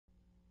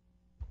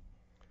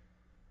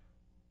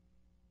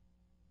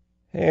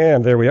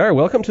And there we are.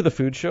 Welcome to the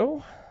Food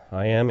Show.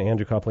 I am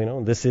Andrew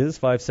Coppolino. This is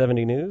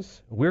 570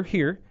 News. We're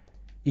here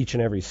each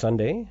and every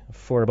Sunday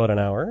for about an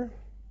hour.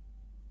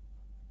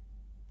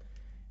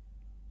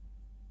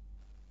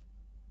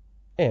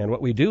 And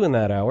what we do in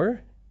that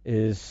hour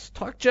is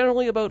talk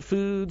generally about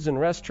foods and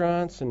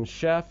restaurants and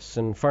chefs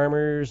and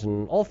farmers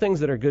and all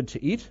things that are good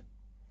to eat.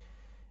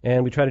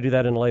 And we try to do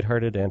that in a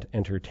lighthearted and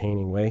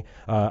entertaining way.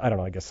 I don't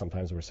know, I guess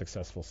sometimes we're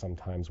successful,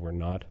 sometimes we're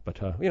not.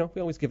 But, we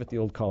always give it the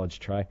old college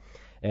try.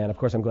 And, of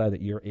course, I'm glad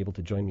that you're able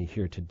to join me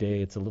here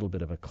today. It's a little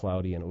bit of a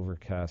cloudy and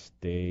overcast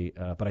day,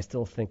 but I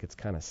still think it's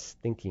kind of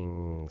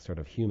stinking sort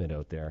of humid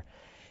out there.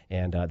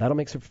 And that'll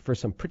make for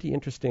some pretty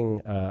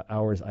interesting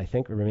hours, I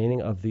think,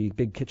 remaining of the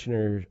big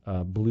Kitchener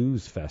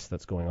Blues Fest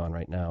that's going on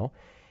right now.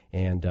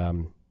 And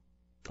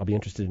I'll be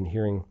interested in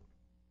hearing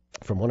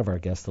from one of our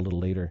guests a little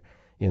later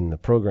in the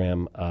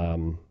program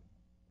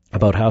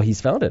about how he's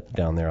found it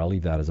down there. I'll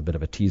leave that as a bit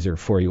of a teaser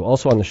for you.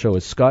 Also on the show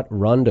is Scott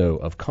Rondo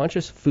of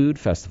Conscious Food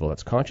Festival.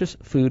 That's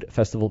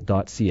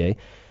consciousfoodfestival.ca.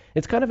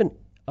 It's kind of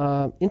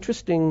an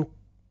interesting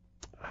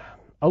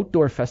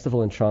outdoor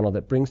festival in Toronto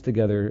that brings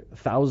together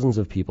thousands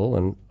of people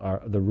and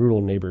the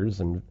rural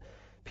neighbors and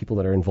people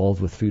that are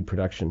involved with food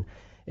production.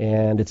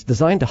 And it's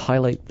designed to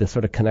highlight the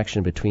sort of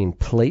connection between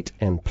plate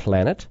and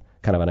planet,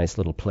 kind of a nice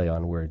little play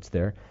on words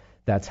there.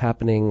 That's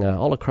happening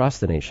all across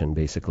the nation,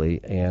 basically,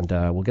 and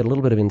we'll get a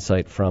little bit of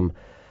insight from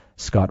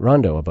Scott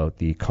Rondo about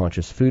the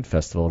Conscious Food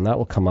Festival, and that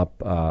will come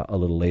up a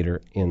little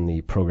later in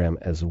the program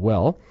as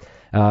well.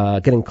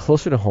 Getting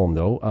closer to home,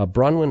 though,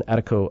 Bronwyn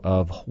Attico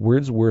of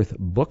Wordsworth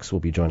Books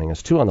will be joining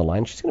us, too, on the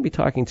line. She's going to be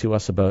talking to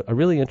us about a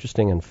really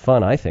interesting and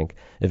fun, I think,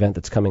 event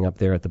that's coming up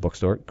there at the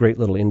bookstore. Great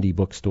little indie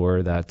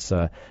bookstore that's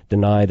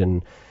denied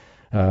and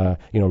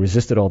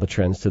resisted all the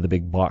trends to the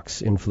big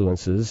box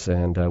influences,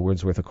 and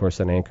Wordsworth, of course,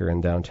 an anchor in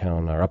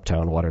downtown or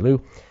uptown Waterloo.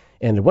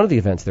 And one of the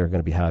events they're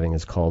going to be having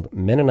is called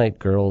Mennonite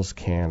Girls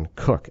Can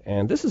Cook,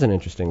 and this is an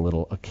interesting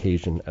little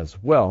occasion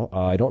as well.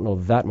 I don't know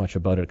that much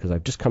about it because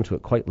I've just come to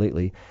it quite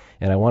lately,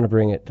 and I want to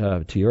bring it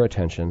to your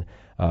attention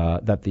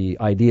that the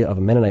idea of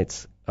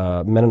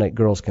Mennonite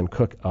Girls Can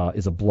Cook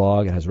is a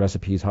blog. It has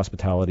recipes,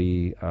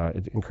 hospitality,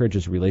 it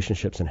encourages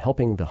relationships and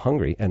helping the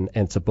hungry, and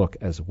it's a book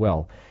as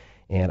well.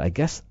 And I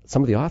guess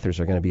some of the authors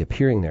are going to be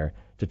appearing there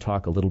to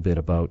talk a little bit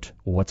about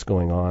what's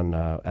going on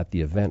at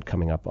the event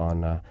coming up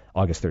on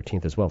August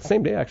 13th as well.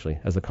 Same day, actually,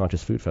 as the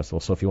Conscious Food Festival.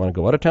 So if you want to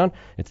go out of town,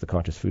 it's the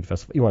Conscious Food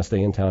Festival. You want to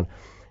stay in town,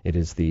 it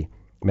is the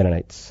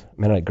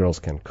Mennonite Girls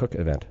Can Cook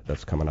event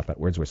that's coming up at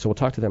Wordsworth. So we'll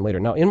talk to them later.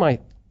 Now, in my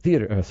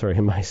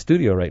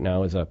studio right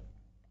now is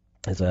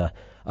a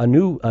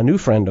new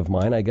friend of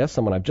mine, I guess,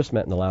 someone I've just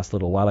met in the last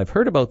little while. I've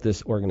heard about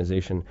this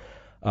organization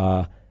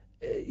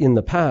in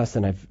the past,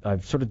 and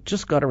I've sort of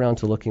just got around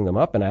to looking them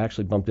up, and I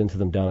actually bumped into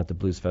them down at the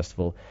Blues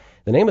Festival.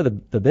 The name of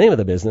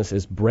the business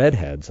is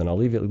Breadheads, and I'll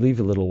leave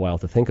you a little while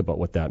to think about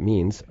what that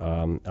means.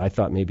 I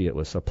thought maybe it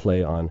was a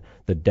play on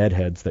the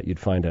Deadheads that you'd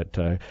find at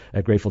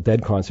Grateful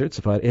Dead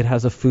concerts, but it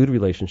has a food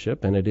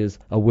relationship, and it is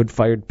a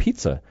wood-fired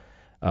pizza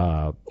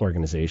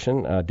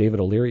organization. David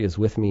O'Leary is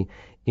with me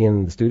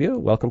in the studio.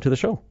 Welcome to the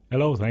show.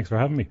 Hello, thanks for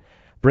having me.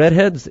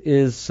 Breadheads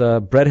is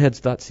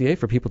breadheads.ca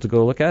for people to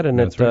go look at, and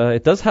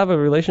it does have a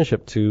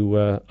relationship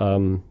to,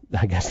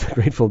 I guess, the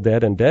Grateful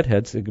Dead and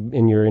Deadheads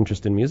in your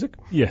interest in music.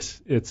 Yes,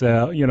 it's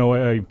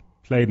I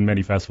played in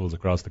many festivals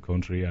across the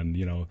country,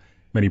 and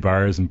many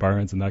bars and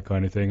barns and that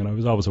kind of thing, and I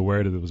was always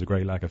aware that there was a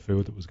great lack of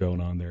food that was going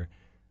on there.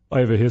 I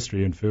have a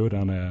history in food,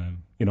 and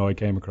I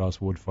came across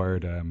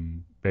wood-fired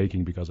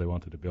baking because I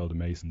wanted to build a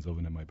mason's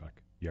oven in my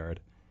backyard,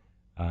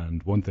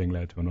 and one thing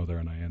led to another,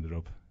 and I ended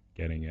up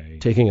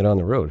taking it on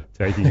the road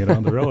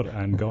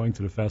and going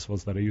to the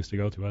festivals that I used to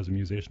go to as a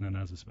musician and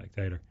as a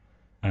spectator,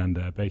 and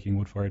baking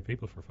wood-fired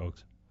people for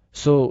folks.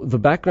 So the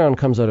background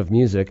comes out of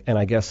music, and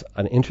I guess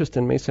an interest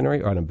in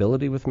masonry or an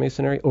ability with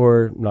masonry,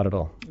 or not at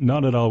all?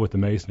 Not at all with the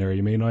masonry.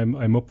 I mean,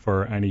 I'm up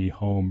for any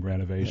home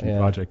renovation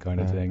project kind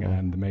of thing,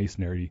 and the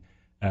masonry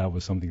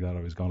was something that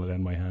I was going to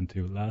lend my hand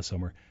to last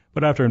summer.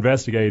 But after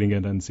investigating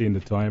it and seeing the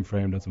time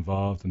frame that's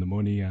involved and the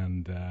money,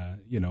 and I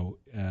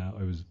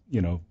was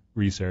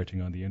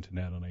researching on the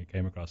internet, and I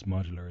came across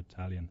modular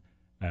Italian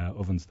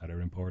ovens that are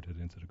imported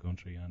into the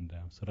country, and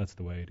so that's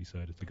the way I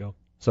decided to go.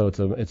 So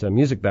it's a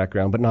music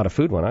background, but not a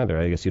food one either.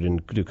 I guess you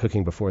didn't do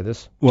cooking before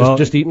this. Well,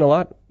 just eating a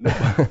lot.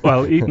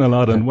 Well, eating a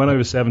lot. And when I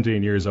was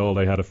 17 years old,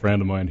 I had a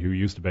friend of mine who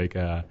used to bake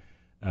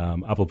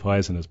apple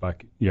pies in his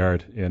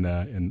backyard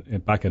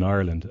back in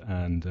Ireland,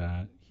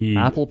 and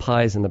apple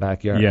pies in the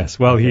backyard. Yes.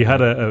 Well, he had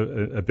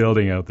a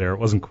building out there. It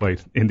wasn't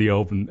quite in the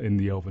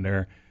open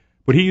air.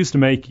 But he used to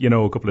make, a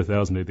couple of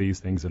thousand of these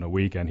things in a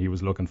week, and he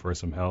was looking for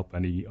some help.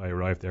 And I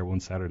arrived there one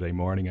Saturday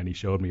morning, and he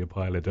showed me a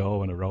pile of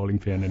dough and a rolling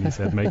pin, and he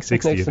said, make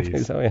 60 of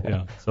these.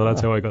 Yeah. So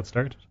that's how I got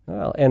started.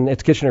 Well, and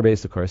it's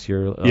Kitchener-based, of course.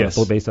 You're yes.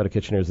 Based out of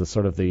Kitchener is the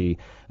sort of the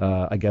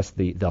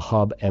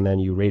hub, and then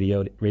you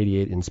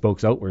radiate in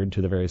spokes outward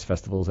to the various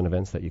festivals and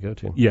events that you go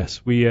to. Yes,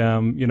 we're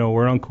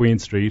on Queen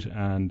Street,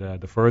 and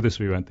the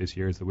furthest we went this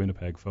year is the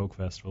Winnipeg Folk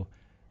Festival.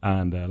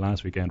 And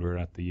last weekend we were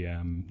at the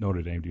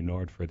Notre Dame du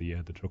Nord for the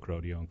truck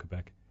rodeo in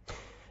Quebec.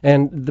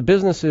 And the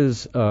business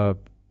is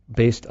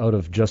based out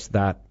of just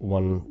that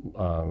one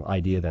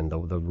idea. Then the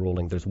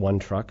rolling. There's one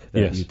truck that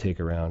Yes. you take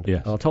around.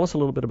 Yes. Tell us a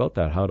little bit about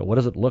that. What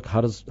does it look?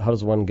 How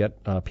does one get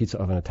a pizza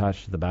oven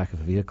attached to the back of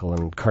a vehicle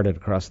and carted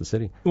across the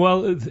city?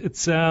 Well,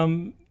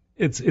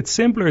 it's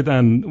simpler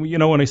than,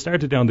 when I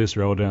started down this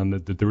road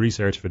and the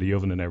research for the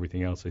oven and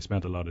everything else. I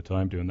spent a lot of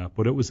time doing that,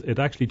 but it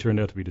actually turned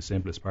out to be the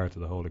simplest part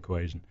of the whole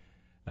equation.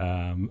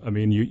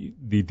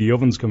 The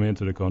ovens come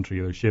into the country,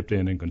 they're shipped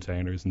in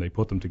containers, and they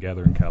put them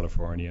together in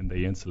California, and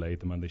they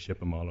insulate them, and they ship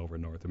them all over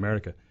North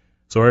America.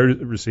 So I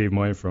received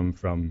mine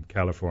from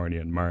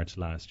California in March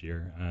last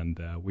year, and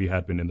we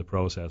had been in the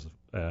process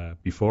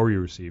before we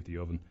received the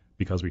oven,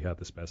 because we had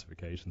the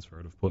specifications for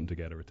it, of putting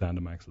together a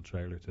tandem axle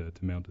trailer to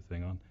mount the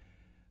thing on.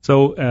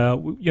 So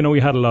we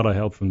had a lot of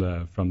help from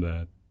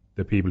the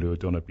people who had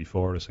done it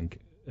before us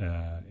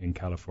in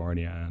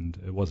California, and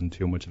it wasn't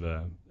too much of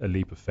a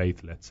leap of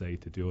faith, let's say,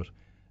 to do it.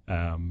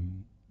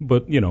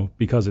 But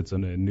because it's a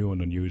new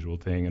and unusual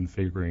thing, and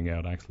figuring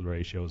out axle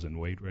ratios and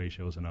weight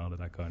ratios and all of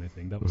that kind of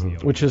thing, that was the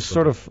which is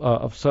sort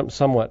of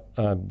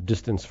somewhat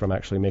distance from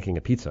actually making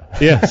a pizza.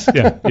 Yes,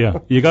 yeah.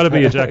 You got to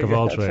be a jack of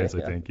all trades,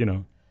 I think.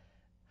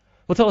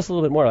 Well, tell us a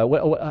little bit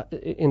more.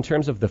 In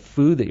terms of the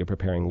food that you're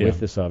preparing with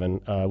this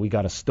oven, we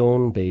got a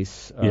stone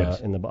base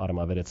in the bottom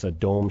of it. It's a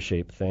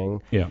dome-shaped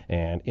thing,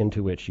 and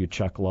into which you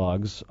chuck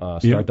logs,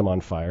 start them on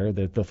fire.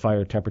 The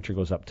fire temperature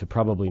goes up to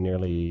probably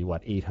nearly,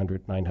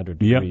 800, 900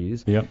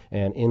 degrees,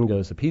 and in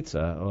goes the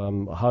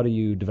pizza. How do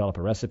you develop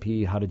a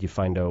recipe? How did you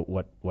find out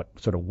what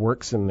sort of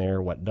works in there,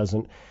 what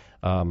doesn't?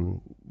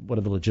 What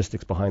are the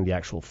logistics behind the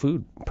actual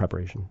food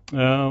preparation?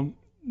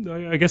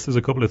 I guess there's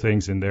a couple of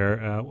things in there.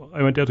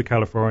 I went out to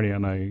California,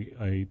 and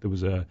there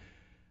was a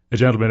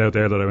gentleman out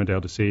there that I went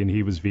out to see, and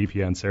he was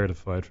VPN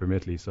certified from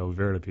Italy, so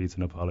Vera Pizza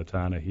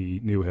Napolitana.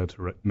 He knew how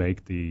to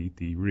make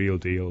the real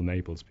deal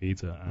Naples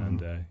pizza,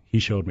 and he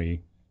showed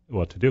me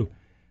what to do.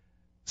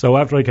 So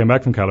after I came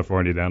back from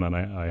California then, and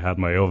I had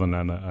my oven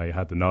and I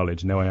had the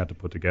knowledge, now I had to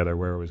put together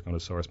where I was going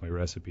to source my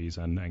recipes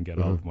and get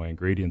all of my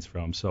ingredients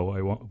from. So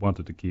I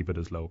wanted to keep it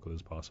as local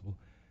as possible.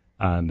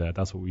 And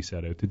that's what we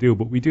set out to do.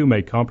 But we do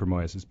make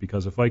compromises,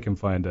 because if I can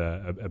find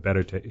a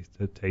better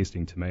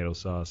tasting tomato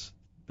sauce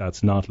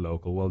that's not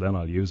local, well, then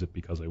I'll use it,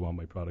 because I want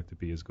my product to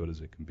be as good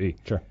as it can be.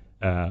 Sure.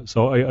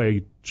 So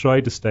I try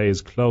to stay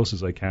as close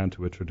as I can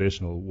to a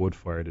traditional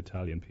wood-fired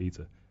Italian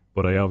pizza,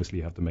 but I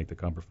obviously have to make the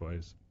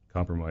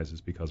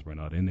compromises because we're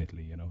not in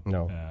Italy,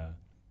 No.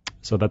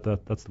 So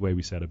that's the way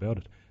we set about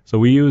it. So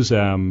we use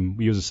a San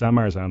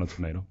Marzano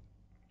tomato.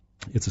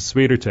 It's a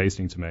sweeter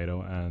tasting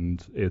tomato,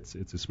 and it's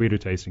a sweeter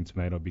tasting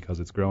tomato because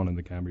it's grown in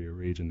the Cambria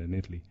region in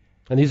Italy.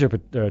 And these are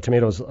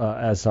tomatoes,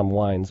 as some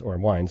wines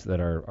that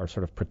are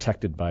sort of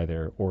protected by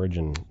their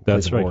origin.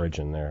 That's right.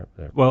 Origin. They're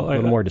a Well,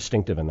 little more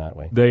distinctive in that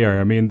way. They are.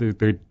 I mean,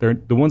 they're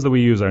the ones that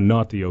we use are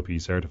not DOP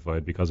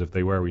certified, because if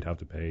they were, we'd have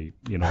to pay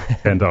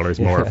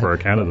 $10 more for a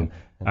can of them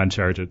and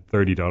charge it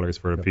 $30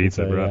 for a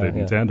pizza rather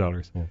than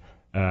 $10. Yeah.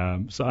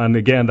 And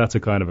again, that's a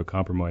kind of a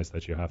compromise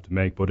that you have to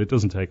make, but it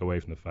doesn't take away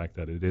from the fact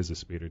that it is a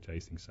sweeter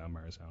tasting San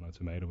Marzano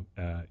tomato,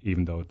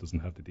 even though it doesn't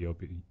have the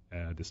DOP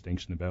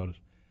distinction about it.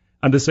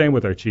 And the same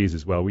with our cheese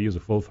as well. We use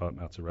a full fat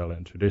mozzarella,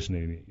 and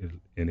traditionally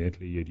in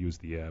Italy you'd use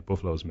the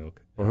buffalo's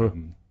milk.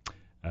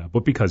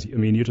 But because,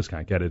 you just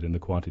can't get it in the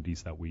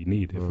quantities that we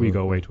need. If we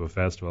go away to a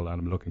festival and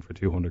I'm looking for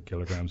 200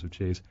 kilograms of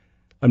cheese,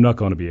 I'm not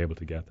going to be able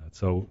to get that.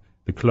 So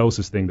the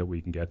closest thing that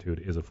we can get to it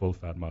is a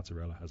full-fat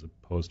mozzarella as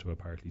opposed to a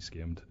partly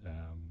skimmed.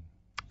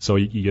 So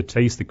you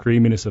taste the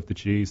creaminess of the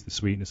cheese, the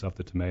sweetness of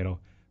the tomato,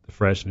 the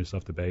freshness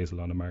of the basil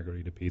on a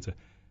margherita pizza,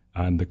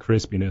 and the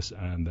crispiness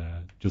and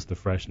just the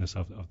freshness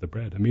of the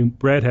bread.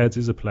 Breadheads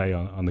is a play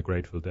on the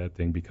Grateful Dead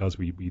thing, because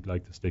we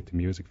like to stick to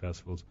music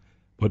festivals.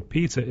 But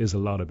pizza is a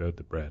lot about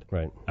the bread.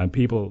 Right. And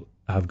people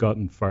have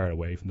gotten far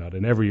away from that.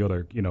 In every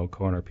other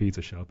corner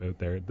pizza shop out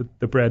there,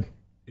 the bread,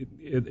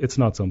 it's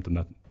not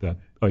something that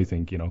I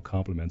think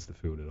complements the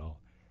food at all.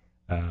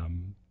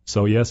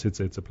 So yes, it's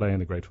a play on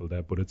the Grateful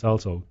Dead, but it's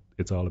all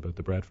about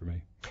the bread for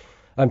me.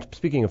 I'm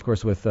speaking, of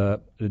course, with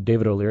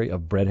David O'Leary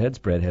of Breadheads,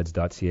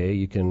 breadheads.ca.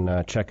 You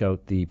can check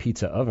out the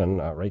pizza oven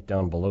right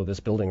down below this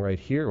building right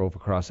here, over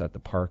across at the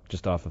park,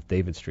 just off of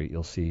David Street.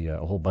 You'll see a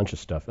whole bunch of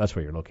stuff. That's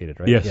where you're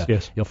located, right?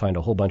 Yes. You'll find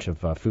a whole bunch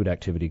of food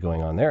activity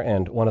going on there,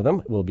 and one of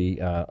them will be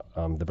the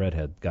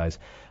Breadhead guys.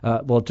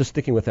 Well, just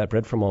sticking with that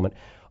bread for a moment,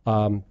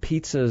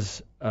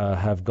 pizzas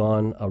have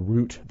gone a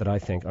route that I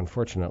think,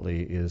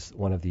 unfortunately, is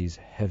one of these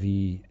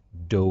heavy,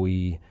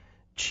 doughy,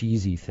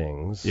 cheesy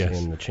things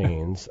in the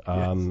chains.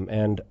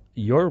 And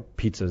your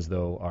pizzas,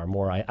 though, are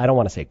more, I don't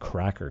want to say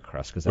cracker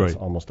crust, because that's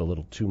almost a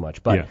little too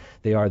much, but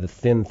they are the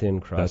thin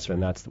crust,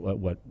 and that's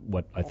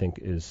what I think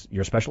is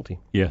your specialty.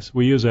 Yes,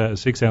 we use a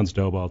 6-ounce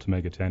dough ball to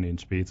make a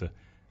 10-inch pizza.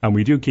 And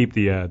we do keep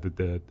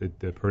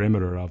the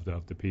perimeter of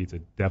the pizza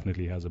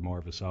definitely has more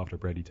of a softer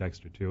bready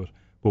texture to it.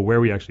 But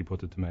where we actually put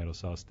the tomato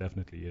sauce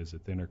definitely is a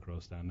thinner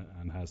crust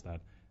and has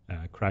that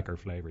cracker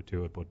flavor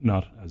to it, but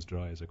not as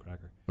dry as a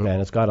cracker.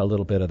 And it's got a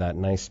little bit of that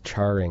nice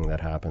charring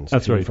that happens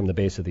That's right. from the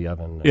base of the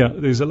oven. Yeah,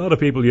 there's a lot of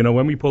people,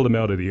 when we pull them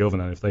out of the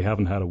oven, and if they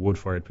haven't had a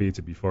wood-fired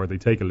pizza before, they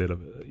take a little,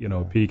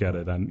 peek at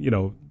it,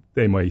 and,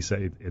 they might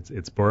say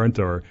it's burnt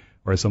or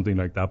something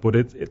like that, but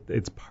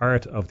it's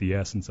part of the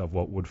essence of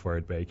what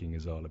wood-fired baking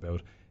is all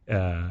about.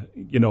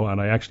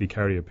 And I actually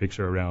carry a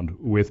picture around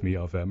with me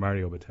of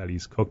Mario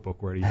Battelli's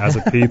cookbook where he has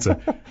a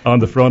pizza on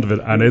the front of it,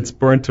 and it's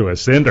burnt to a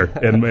cinder,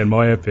 in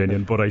my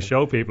opinion. But I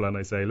show people and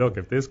I say, look,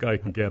 if this guy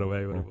can get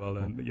away with it, well,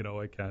 then,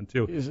 I can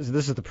too. This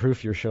is the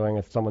proof you're showing.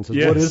 If someone says,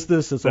 yes, what is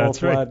this? It's all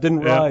flat. Right.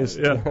 Didn't rise.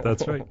 Yeah,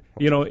 that's right.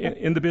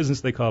 In the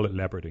business, they call it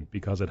leoparding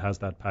because it has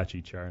that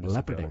patchy charness.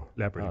 Leoparding.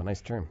 Leoparding. Oh,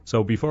 nice term.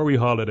 So before we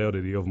haul it out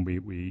of the oven,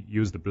 we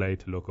use the blade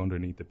to look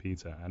underneath the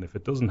pizza. And if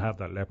it doesn't have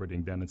that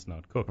leoparding, then it's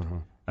not cooked. Mm-hmm.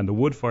 And the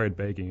wood-fired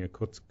baking, it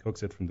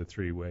cooks it from the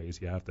three ways.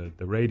 You have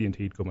the radiant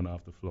heat coming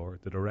off the floor,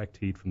 the direct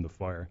heat from the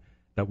fire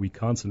that we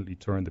constantly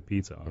turn the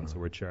pizza on, so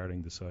we're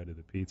charring the side of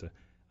the pizza.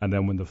 And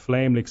then when the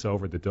flame licks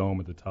over the dome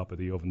at the top of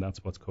the oven,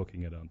 that's what's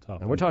cooking it on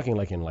top. And we're talking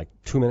in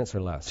 2 minutes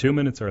or less. 2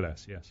 minutes or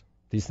less, yes.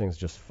 These things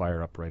just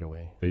fire up right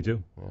away. They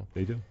do. Yeah.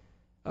 They do.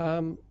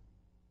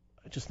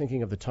 Just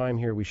thinking of the time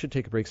here, we should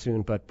take a break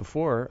soon, but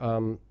before,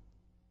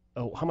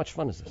 how much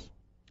fun is this?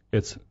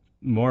 It's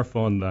more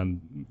fun than...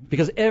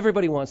 Because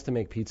everybody wants to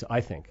make pizza,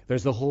 I think.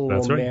 There's the whole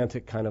That's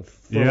romantic kind of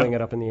throwing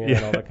it up in the air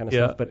and all that kind of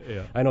stuff, but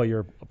I know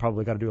you're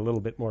probably got to do a little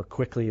bit more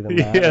quickly than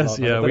that. Yes,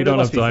 we don't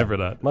have time for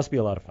that. Must be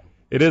a lot of fun.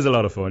 It is a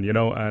lot of fun,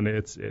 and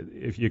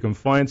if you can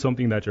find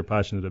something that you're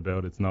passionate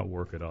about, it's not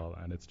work at all,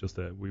 and it's just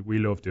we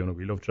love doing it.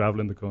 We love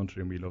traveling the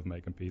country, and we love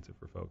making pizza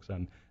for folks,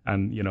 and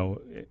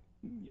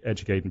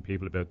educating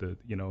people about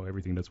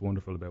everything that's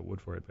wonderful about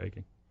wood-fired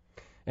baking.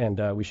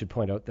 And we should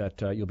point out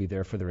that you'll be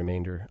there for the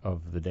remainder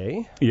of the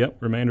day. Yep,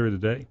 remainder of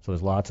the day. So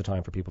there's lots of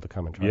time for people to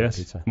come and try the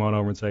pizza. Come on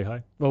over and say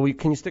hi. Well,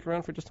 can you stick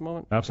around for just a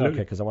moment? Absolutely.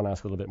 Okay, because I want to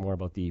ask a little bit more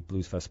about the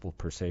Blues Festival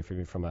per se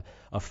from a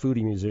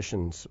foodie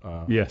musician's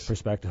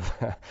perspective.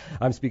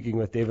 I'm speaking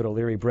with David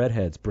O'Leary,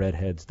 Breadheads,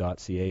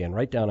 breadheads.ca, and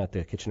right down at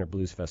the Kitchener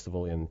Blues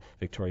Festival in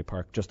Victoria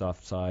Park, just off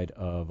the side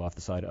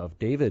of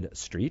David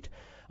Street.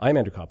 I'm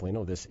Andrew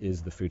Coppolino. This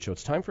is The Food Show.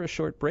 It's time for a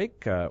short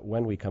break.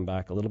 When we come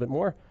back, a little bit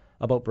more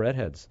about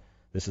Breadheads.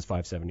 This is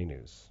 570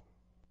 News.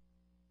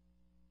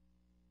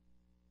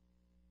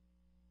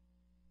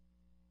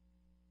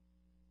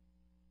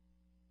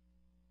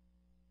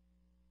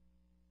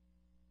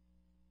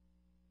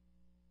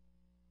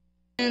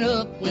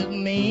 Up with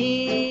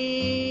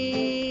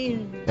me.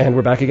 And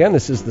we're back again.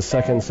 This is the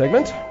second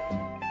segment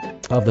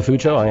of The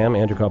Food Show. I am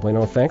Andrew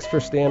Coppolino. Thanks for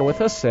staying with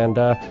us. And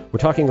we're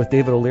talking with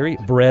David O'Leary,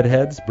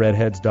 Breadheads,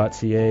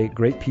 breadheads.ca.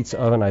 Great pizza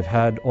oven. I've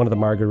had one of the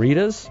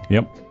margaritas.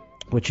 Yep.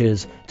 Which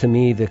is, to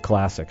me, the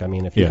classic. I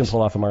mean, if you can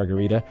pull off a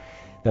margarita,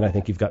 then I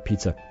think you've got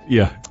pizza.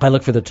 Yeah. I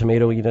look for the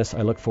tomatoiness.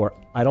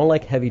 I don't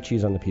like heavy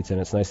cheese on the pizza,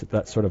 and it's nice that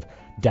that's sort of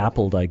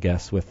dappled, I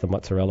guess, with the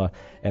mozzarella,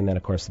 and then,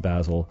 of course, the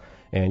basil,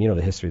 and,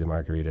 the history of the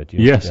margarita. Of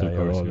course.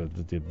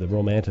 The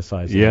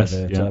romanticizing of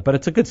it. Yeah. But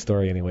it's a good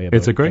story anyway.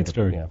 It's a great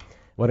story. Yeah.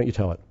 Why don't you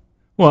tell it?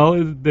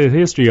 Well, the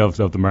history of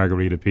the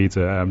margarita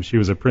pizza, she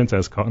was a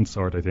princess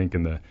consort, I think,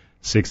 in the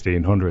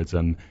 1600s,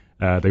 and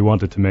they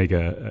wanted to make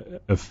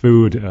a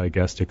food, I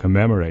guess, to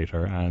commemorate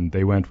her, and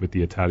they went with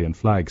the Italian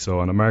flag.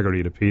 So on a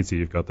margarita pizza,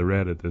 you've got the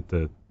red of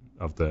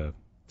the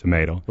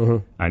tomato,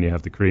 and you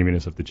have the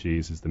creaminess of the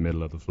cheese is the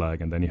middle of the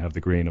flag, and then you have the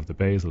green of the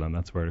basil, and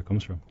that's where it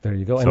comes from. There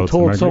you go.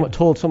 So and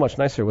told so much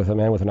nicer with a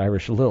man with an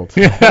Irish lilt.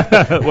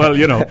 Well,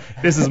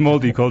 this is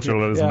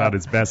multiculturalism at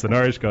its best. An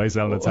Irish guy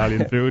selling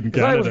Italian food in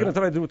Canada. I was going to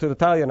try to do it to the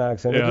Italian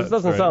accent. It just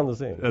doesn't sound the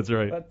same. That's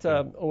right. But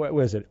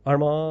where is it?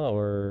 Armagh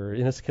or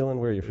Enniskillen?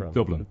 Where are you from?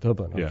 Dublin.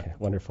 Dublin. Okay,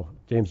 wonderful.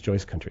 James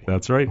Joyce country.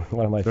 That's right.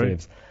 One of my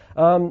faves.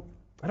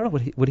 I don't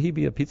know. Would he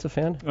be a pizza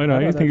fan? I know.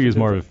 I think he was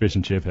more of a fish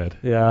and chip head.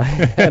 Yeah,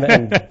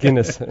 and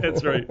Guinness.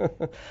 That's right.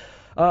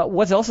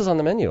 What else is on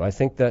the menu? I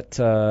think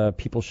that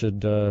people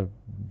should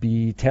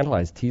be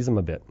tantalized, tease them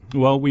a bit.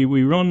 Well,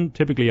 we run,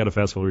 typically at a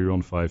festival, we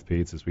run 5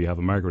 pizzas. We have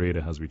a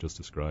margarita, as we just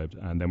described,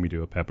 and then we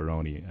do a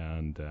pepperoni,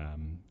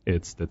 and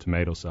it's the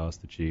tomato sauce,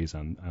 the cheese,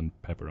 and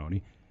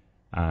pepperoni.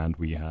 And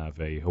we have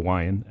a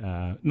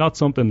Hawaiian, not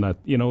something that,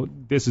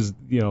 this is,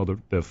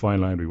 the fine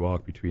line we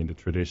walk between the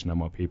tradition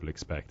and what people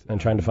expect. And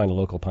trying to find a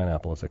local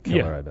pineapple is a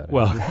killer, I bet.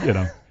 Well,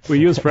 we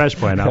use fresh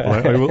pineapple.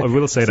 I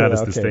will say that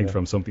is distinct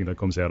from something that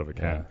comes out of a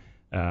can.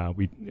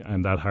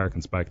 And that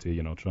harkens back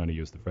to, trying to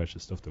use the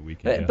freshest stuff that we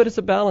can get. But it's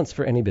a balance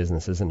for any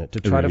business, isn't it?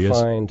 To try really to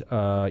find,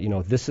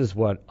 this is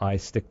what I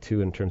stick to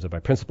in terms of my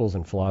principles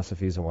and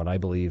philosophies and what I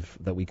believe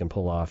that we can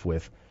pull off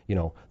with,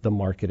 the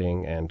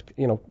marketing and,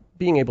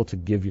 being able to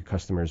give your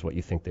customers what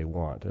you think they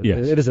want.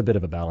 Yes. It is a bit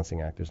of a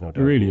balancing act. There's no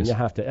doubt. It really is. You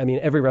have to. I mean,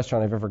 every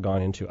restaurant I've ever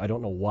gone into, I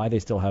don't know why they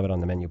still have it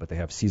on the menu, but they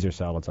have Caesar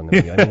salads on the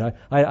menu. I mean,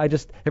 I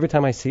just every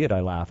time I see it,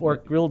 I laugh. Or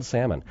grilled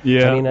salmon.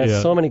 Yeah, I mean, there's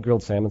yeah. so many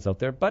grilled salmons out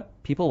there,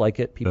 but people like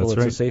it. People, That's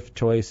it's a right. safe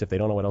choice. If they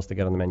don't know what else to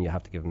get on the menu, you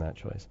have to give them that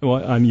choice. Well,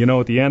 and you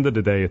know, at the end of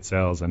the day, it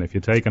sells. And if you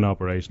take an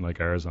operation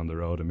like ours on the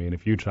road, I mean,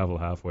 if you travel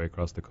halfway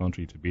across the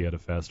country to be at a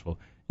festival,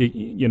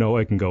 you know,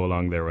 I can go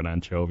along there with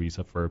anchovies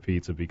for a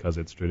pizza because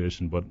it's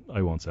tradition, but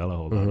I won't sell a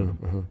whole lot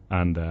of them.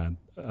 And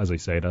as I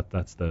say,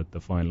 that's the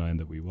fine line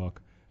that we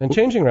walk. And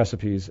changing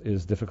recipes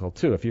is difficult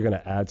too. If you're going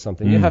to add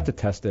something, you have to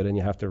test it and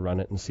you have to run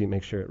it and see,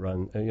 make sure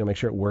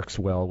it works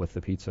well with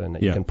the pizza and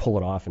that you can pull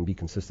it off and be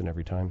consistent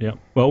every time. Yeah.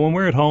 Well, when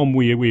we're at home,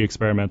 we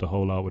experiment a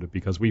whole lot with it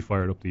because we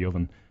fired up the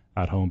oven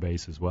at home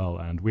base as well,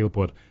 and we'll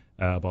put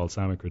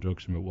balsamic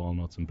reduction with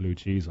walnuts and blue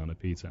cheese on a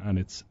pizza, and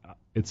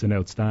it's an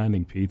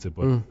outstanding pizza,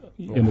 but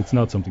and it's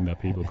not something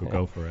that people could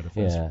go for at a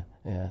festival.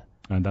 Yeah.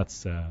 And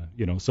that's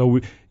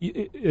so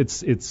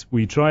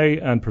we try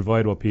and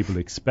provide what people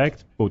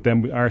expect, but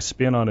then our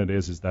spin on it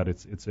is that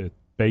it's a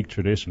baked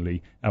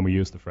traditionally, and we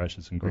use the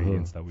freshest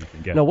ingredients that we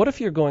can get. Now, what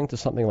if you're going to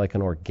something like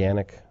an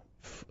organic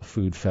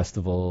food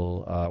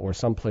festival or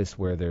someplace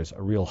where there's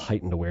a real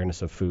heightened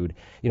awareness of food?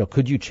 You know,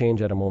 could you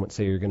change at a moment?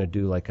 Say you're going to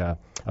do like a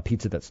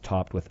pizza that's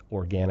topped with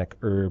organic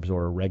herbs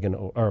or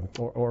oregano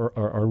or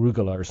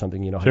arugula or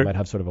something. You know, how you might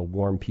have sort of a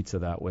warm pizza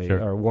that way,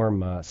 or a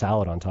warm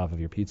salad on top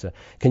of your pizza.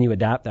 Can you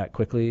adapt that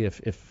quickly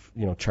if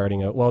you know,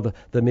 charting out? Well,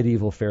 the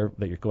medieval fair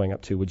that you're going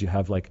up to, would you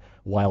have like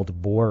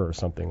wild boar or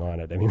something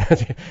on it? I mean,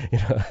 you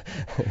know.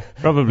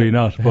 Probably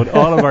not. But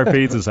all of our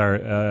pizzas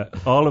are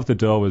all of the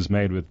dough is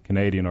made with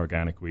Canadian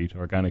organic wheat,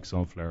 organic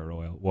sunflower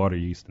oil, water,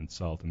 yeast, and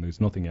salt, and there's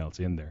nothing else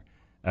in there.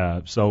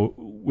 So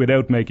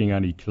without making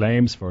any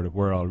claims for it,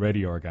 we're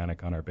already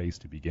organic on our base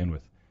to begin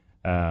with.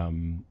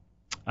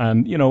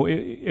 And you know,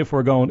 if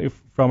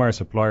from our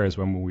suppliers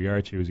when we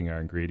are choosing our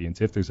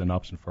ingredients, if there's an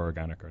option for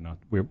organic or not,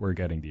 we're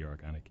getting the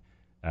organic.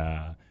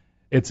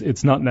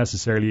 It's not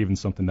necessarily even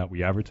something that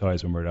we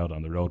advertise when we're out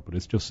on the road, but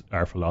it's just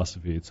our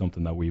philosophy. It's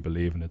something that we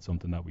believe in. It's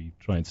something that we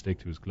try and stick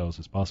to as close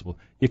as possible.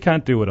 You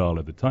can't do it all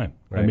of the time.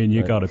 Right, I mean,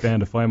 you got to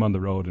bend. If I'm on the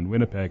road in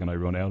Winnipeg and I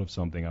run out of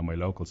something and my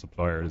local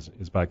supplier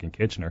is back in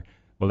Kitchener,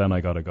 well, then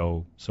I got to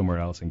go somewhere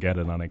else and get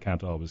it, and I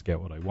can't always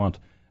get what I want.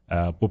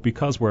 But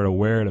because we're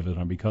aware of it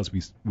and because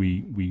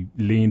we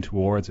lean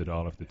towards it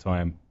all of the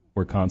time,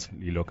 we're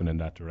constantly looking in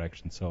that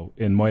direction. So,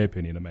 in my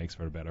opinion, it makes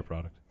for a better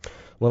product.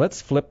 Well,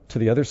 let's flip to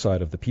the other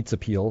side of the pizza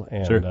peel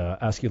and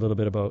ask you a little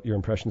bit about your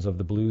impressions of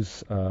the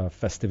blues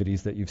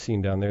festivities that you've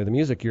seen down there. The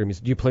music, do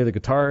you play the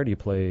guitar? Do you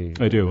play?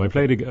 I do. I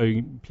played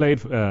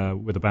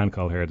with a band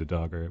called Hair the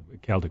Dog, or a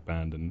Celtic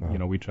band, and you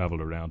know, we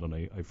travelled around, and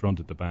I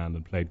fronted the band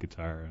and played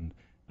guitar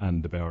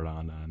and the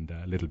bodhrán and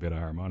a little bit of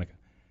harmonica.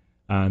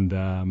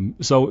 And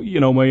so, you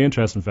know, my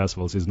interest in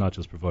festivals is not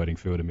just providing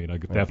food. I mean, I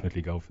could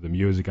definitely go for the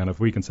music, and if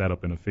we can set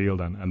up in a field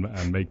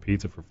and make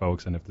pizza for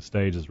folks, and if the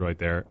stage is right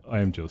there,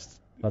 I'm just...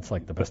 That's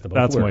like the best of both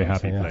That's worlds. my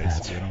happy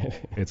place. You know?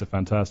 It's a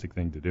fantastic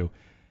thing to do.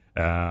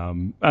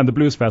 And the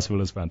Blues Festival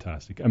is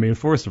fantastic. I mean,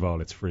 first of all,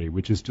 it's free,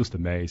 which is just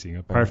amazing,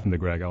 apart from the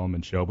Greg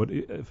Allman show. But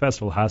a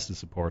festival has to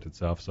support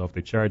itself, so if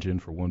they charge in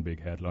for one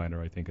big headliner,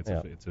 I think it's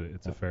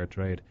a fair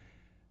trade.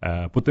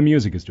 But the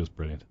music is just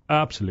brilliant,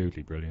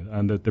 absolutely brilliant,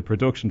 and the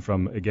production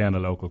from, again, a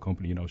local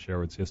company, you know,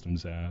 Sherwood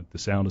Systems. The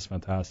sound is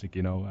fantastic,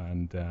 you know,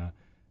 and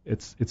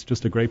it's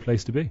just a great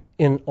place to be.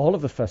 In all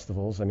of the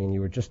festivals, I mean,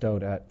 you were just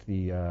out at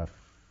the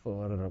I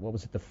don't know, what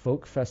was it, the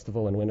folk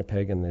festival in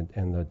Winnipeg and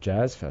the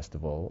jazz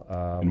festival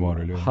in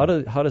Waterloo. How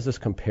does this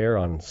compare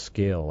on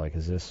scale? Like,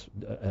 is this,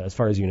 as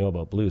far as you know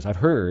about blues? I've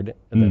heard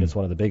that it's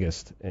one of the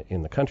biggest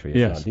in the country,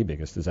 if not the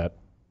biggest.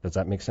 Does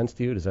that make sense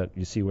to you? Does that,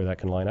 you see where that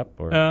can line up?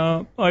 Or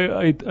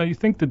I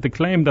think that the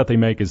claim that they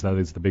make is that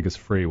it's the biggest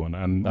free one,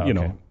 and you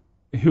know,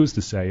 who's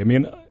to say? I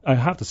mean, I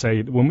have to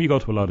say, when we go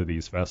to a lot of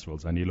these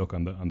festivals and you look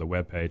on the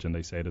web page and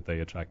they say that they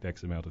attract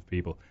X amount of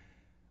people,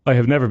 I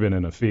have never been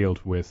in a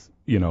field with,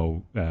 you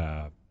know,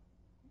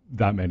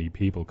 that many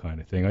people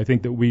kind of thing. I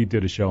think that we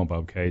did a show in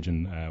Bob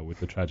Cajun with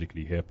the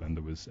Tragically Hip, and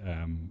there was,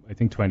 I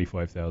think,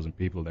 25,000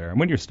 people there. And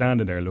when you're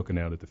standing there looking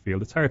out at the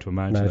field, it's hard to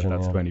imagine that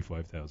that's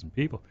 25,000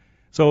 people.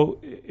 So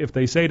if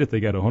they say that they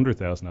get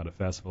 100,000 at a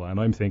festival, and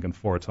I'm thinking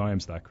 4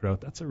 times that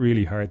crowd, that's a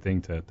really hard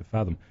thing to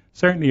fathom.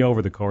 Certainly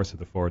over the course of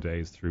the 4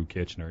 days through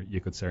Kitchener, you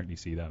could certainly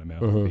see that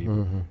amount of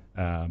people.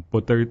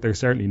 But they're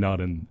certainly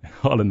not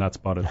all in that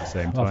spot at the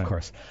same time. Of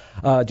course.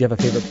 Do you have a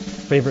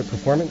favorite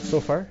performance so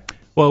far?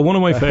 Well, one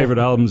of my favorite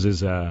albums is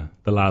The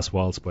Last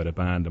Waltz by the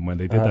band, and when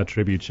they did that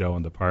tribute show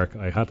in the park,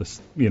 I had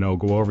to, you know,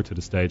 go over to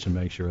the stage and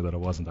make sure that it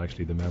wasn't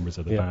actually the members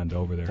of the band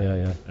over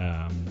there.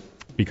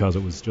 Because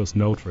it was just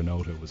note for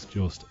note, it was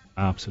just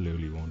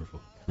absolutely wonderful.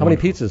 How many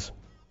pizzas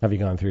have you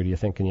gone through, do you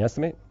think? Can you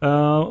estimate?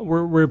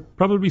 We're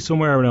probably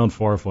somewhere around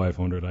 400 or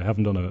 500. I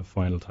haven't done a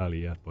final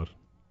tally yet, but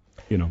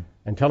you know.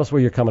 And tell us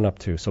where you're coming up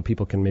to so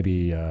people can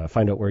maybe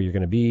find out where you're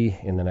going to be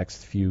in the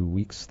next few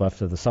weeks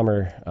left of the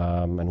summer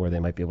and where they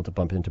might be able to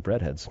bump into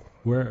Breadheads.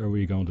 Where are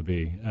we going to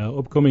be?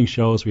 Upcoming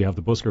shows, we have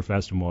the Busker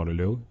Fest in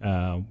Waterloo.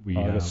 We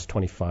August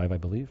 25, I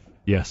believe.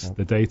 Yes,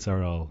 the dates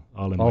are all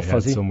in all my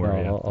fuzzy? head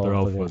somewhere. They're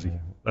all fuzzy. Yeah.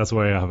 That's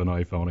why I have an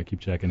iPhone. I keep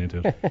checking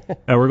into it.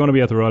 We're going to be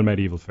at the Royal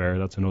Medieval Fair.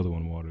 That's another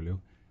one in Waterloo.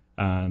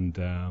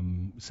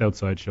 And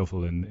Southside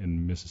Shuffle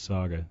in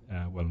Mississauga,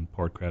 in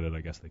Port Credit,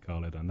 I guess they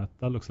call it, and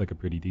that looks like a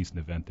pretty decent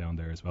event down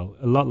there as well.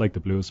 A lot like the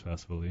Blues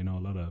Festival, a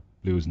lot of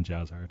blues and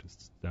jazz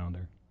artists down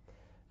there.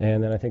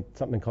 And then I think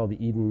something called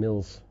the Eden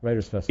Mills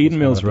Writers Festival. Eden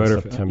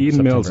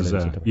Mills is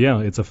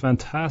it's a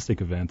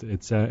fantastic event.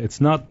 It's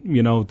not,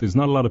 there's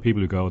not a lot of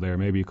people who go there,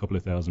 maybe a couple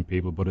of thousand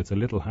people, but it's a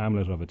little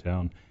hamlet of a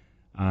town.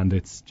 And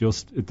it's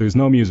just, there's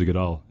no music at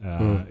all.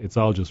 It's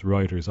all just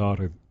writers,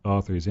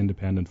 authors,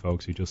 independent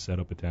folks who just set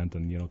up a tent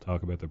and,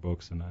 talk about their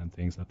books and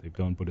things that they've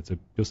done. But it's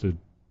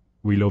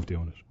we love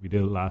doing it. We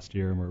did it last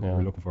year and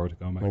we're looking forward to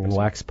going back. We can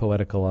wax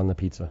poetical on the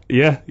pizza.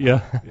 Yeah,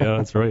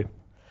 that's right.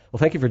 Well,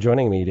 thank you for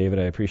joining me, David.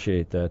 I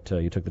appreciate that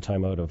you took the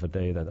time out of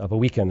a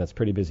weekend that's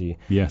pretty busy.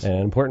 Yes. And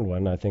an important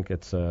one. I think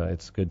it's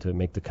good to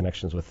make the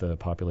connections with the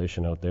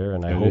population out there,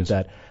 and I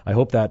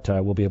hope that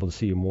we'll be able to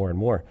see you more and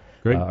more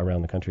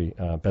around the country.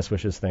 Best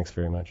wishes. Thanks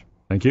very much.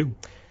 Thank you.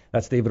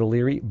 That's David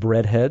O'Leary,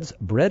 Breadheads,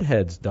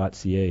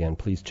 breadheads.ca, and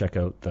please check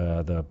out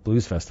the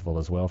Blues Festival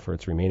as well for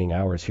its remaining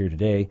hours here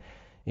today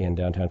in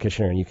downtown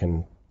Kitchener, and you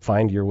can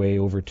find your way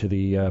over to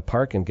the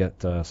park and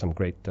get some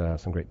great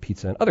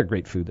pizza and other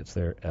great food that's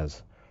there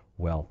as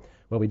well.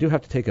 We do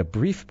have to take a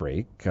brief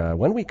break.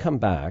 When we come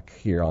back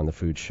here on the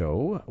Food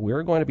Show,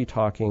 we're going to be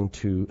talking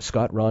to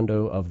Scott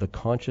Rondo of the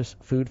Conscious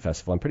Food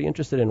Festival. I'm pretty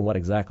interested in what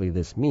exactly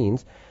this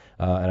means,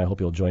 and I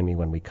hope you'll join me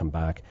when we come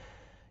back.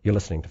 You're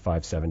listening to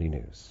 570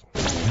 News.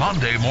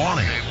 Monday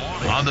morning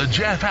on the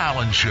Jeff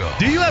Allen Show.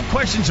 Do you have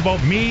questions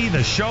about me,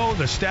 the show,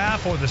 the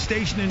staff, or the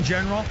station in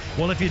general?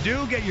 Well, if you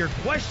do, get your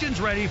questions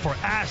ready for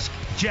Ask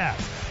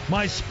Jeff.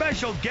 My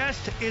special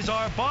guest is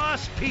our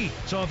boss, Pete.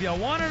 So if you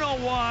want to know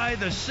why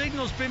the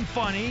signal's been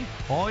funny,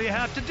 all you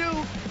have to do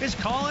is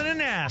call in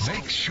and ask.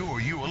 Make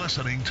sure you are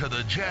listening to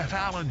the Jeff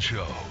Allen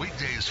Show.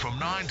 Weekdays from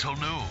 9 till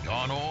noon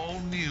on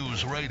All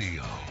News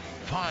Radio.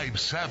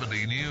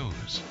 570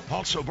 News.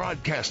 Also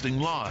broadcasting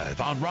live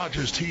on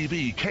Rogers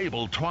TV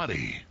Cable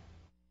 20.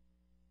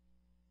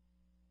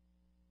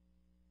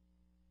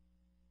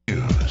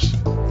 News.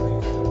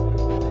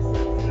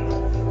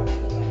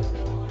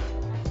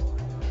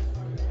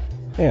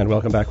 And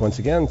welcome back once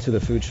again to the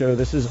Food Show.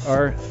 This is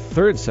our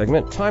third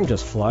segment. Time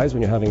just flies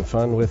when you're having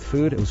fun with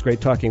food. It was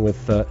great talking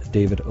with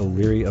David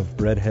O'Leary of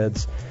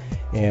Breadheads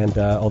and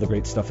all the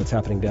great stuff that's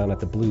happening down at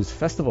the Blues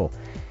Festival.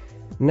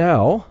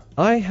 Now,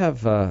 I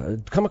have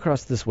come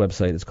across this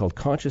website. It's called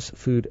Conscious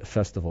Food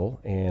Festival,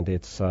 and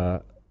it's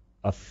a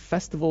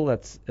festival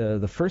that's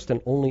the first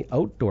and only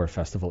outdoor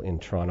festival in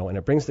Toronto, and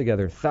it brings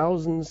together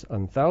thousands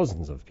and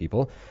thousands of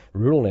people,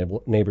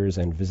 rural neighbors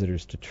and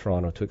visitors to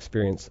Toronto to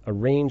experience a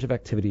range of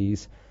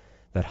activities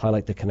that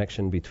highlight the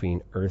connection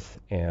between Earth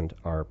and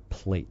our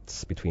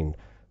plates, between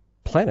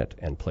planet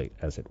and plate,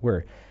 as it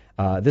were.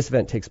 This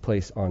event takes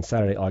place on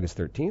Saturday, August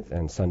 13th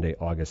and Sunday,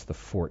 August the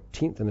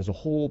 14th, and there's a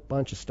whole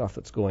bunch of stuff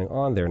that's going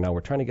on there. Now, we're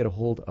trying to get a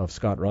hold of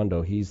Scott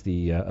Rondo. He's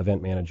the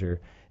event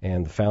manager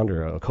and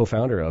the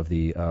co-founder of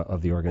the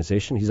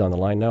organization. He's on the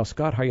line now.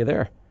 Scott, how are you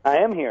there? I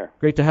am here.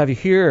 Great to have you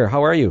here.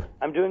 How are you?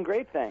 I'm doing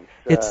great, thanks.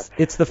 It's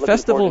the looking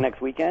festival forward to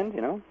next weekend,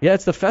 Yeah,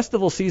 it's the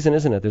festival season,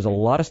 isn't it? There's a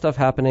lot of stuff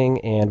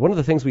happening, and one of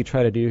the things we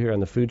try to do here on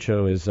the Food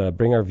Show is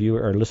bring our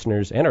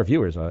listeners and our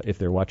viewers, if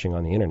they're watching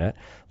on the internet,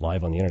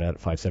 live on the internet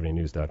at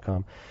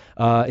 570news.com,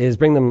 is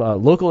bring them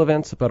local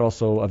events, but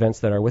also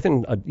events that are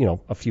within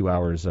a few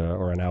hours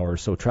or an hour or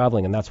so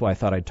traveling, and that's why I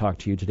thought I'd talk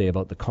to you today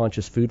about the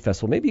Conscious Food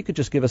Festival. Maybe you could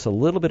just give us a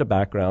little bit of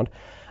background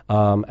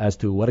as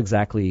to what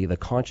exactly the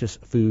Conscious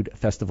Food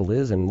Festival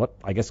is and what,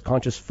 I guess,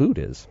 conscious food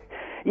is.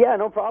 Yeah,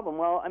 no problem.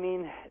 Well, I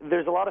mean,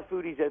 there's a lot of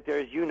foodies out there,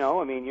 as you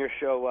know. I mean, your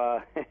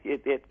show,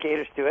 it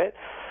caters to it,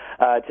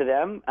 to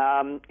them.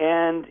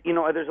 And,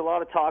 there's a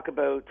lot of talk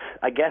about,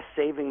 I guess,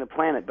 saving the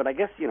planet. But I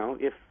guess,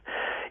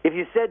 if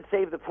you said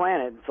save the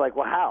planet, it's like,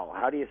 well, how?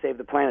 How do you save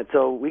the planet?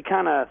 So we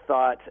kind of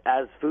thought,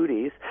 as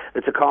foodies,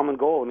 it's a common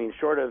goal. I mean,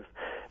 short of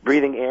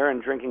breathing air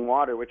and drinking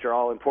water, which are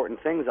all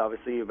important things,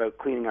 obviously, about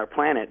cleaning our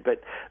planet.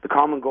 But the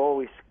common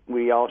goal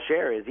we all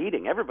share is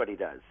eating. Everybody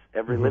does.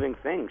 Every living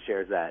thing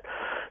shares that.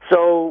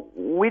 So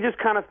we just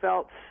kind of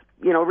felt,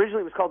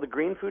 originally it was called the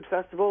Green Food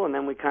Festival, and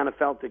then we kind of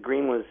felt that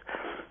green was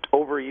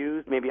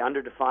overused, maybe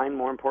underdefined,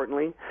 more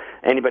importantly.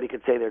 Anybody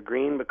could say they're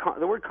green, but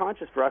the word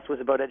conscious for us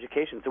was about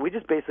education. So we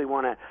just basically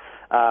want to,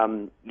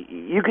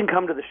 you can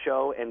come to the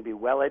show and be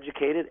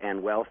well-educated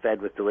and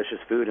well-fed with delicious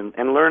food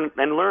and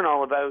learn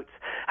all about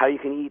how you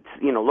can eat,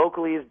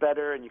 locally is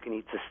better, and you can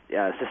eat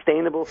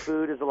sustainable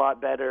food is a lot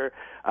better,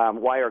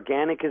 why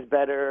organic is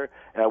better,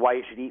 why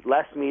you should eat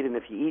less meat, and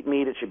if you eat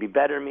meat, it should be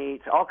better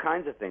meat, all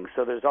kinds of things.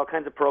 So there's all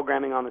kinds of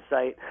programming on the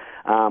site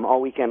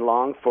all weekend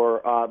long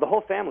for the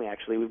whole family,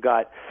 actually.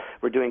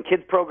 We're doing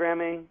kids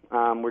programming.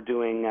 We're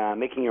doing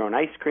making your own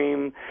ice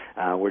cream.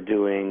 We're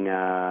doing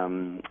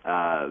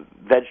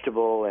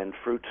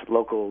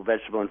local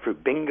vegetable and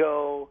fruit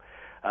bingo.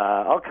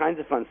 All kinds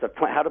of fun stuff.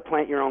 How to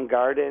plant your own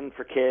garden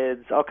for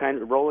kids. All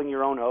kinds of rolling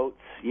your own oats.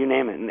 You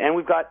name it. And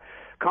we've got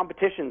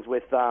competitions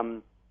with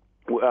a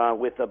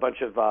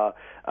bunch of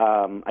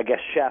I guess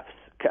chefs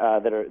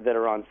that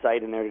are on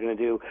site, and they're going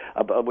to do.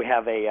 We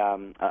have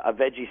a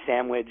veggie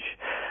sandwich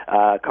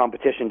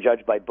competition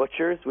judged by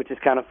butchers, which is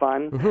kind of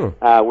fun.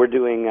 Mm-hmm.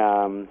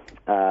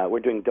 We're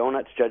doing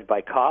donuts judged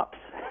by cops.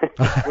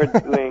 We're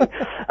doing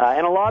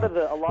and a lot of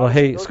Well,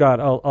 hey Scott,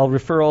 I'll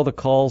refer all the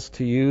calls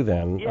to you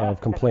then of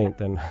complaint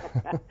then.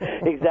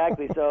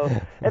 Exactly. So,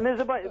 and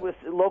there's a bunch with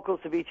local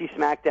ceviche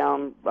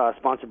smackdown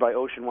sponsored by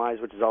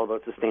Oceanwise, which is all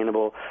about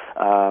sustainable,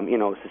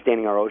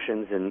 sustaining our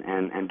oceans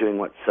and doing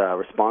what's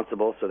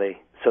responsible so they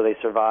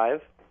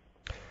survive.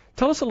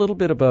 Tell us a little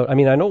bit about. I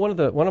mean, I know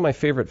one of my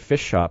favorite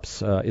fish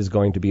shops is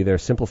going to be there.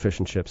 Simple Fish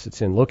and Chips.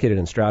 It's located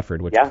in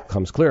Stratford, which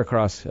comes clear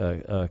across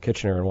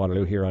Kitchener and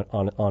Waterloo here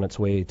on its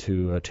way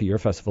to your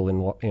festival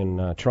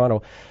in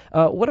Toronto.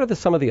 What are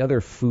some of the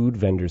other food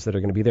vendors that are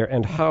going to be there,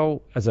 and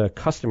how, as a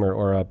customer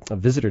or a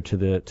visitor to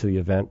the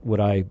event, would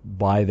I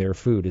buy their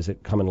food? Is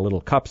it come in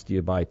little cups? Do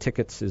you buy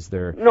tickets? Is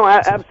there? No,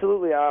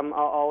 absolutely.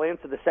 I'll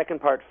answer the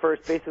second part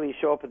first. Basically, you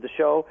show up at the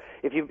show.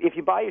 If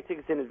you buy your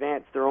tickets in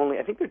advance, they're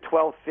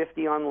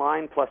 $12.50 online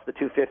plus the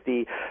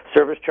 $2.50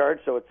 service charge.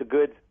 So it's a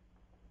good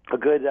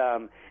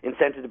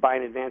incentive to buy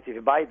in advance. If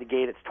you buy at the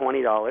gate, it's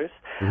 $20.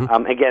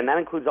 Mm-hmm. Again, that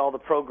includes all the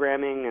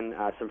programming and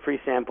some free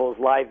samples,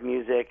 live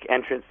music,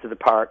 entrance to the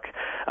park,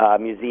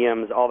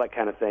 museums, all that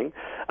kind of thing.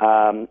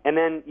 And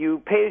then you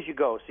pay as you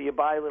go. So you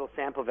buy little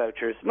sample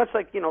vouchers, much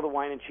like the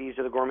wine and cheese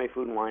or the gourmet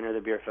food and wine or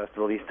the beer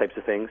festival, these types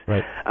of things.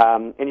 Right.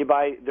 And you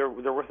buy they're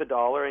worth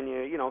 $1,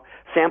 and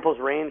samples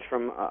range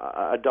from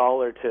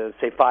 $1 to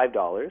say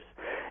 $5.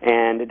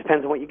 And it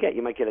depends on what you get.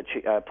 You might get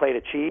a plate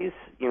of cheese,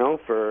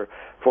 for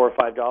 $4 or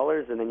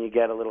 $5, and then you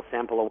get a little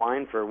sample of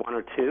wine for $1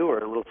 or $2, or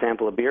a little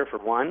sample of beer for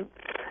 $1.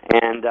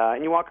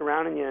 And you walk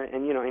around and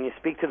you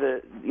speak to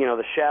the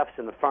chefs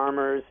and the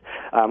farmers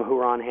who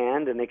are on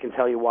hand, and they can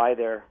tell you why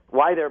their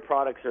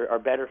products are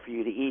better for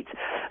you to eat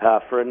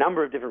for a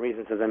number of different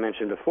reasons, as I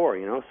mentioned before.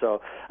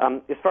 So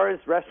as far as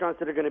restaurants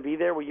that are going to be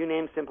there, well, you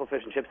named Simple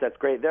Fish and Chips. That's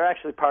great. They're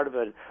actually part of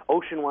an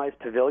Oceanwise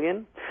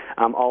pavilion,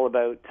 all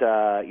about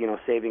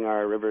saving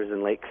our rivers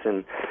and lakes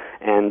and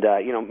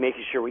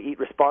making sure we eat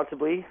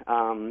responsibly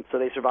so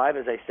they survive,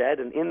 as I said.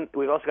 And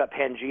we've also got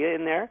Pangea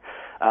in there.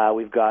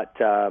 We've got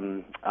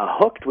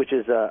Hooked, which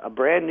is a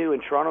brand new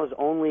and Toronto's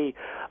only,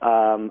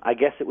 I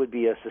guess it would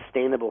be a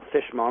sustainable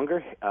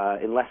fishmonger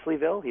in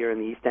Leslieville here in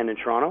the East End in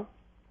Toronto.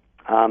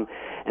 And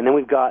then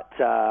we've got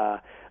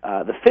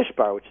the Fish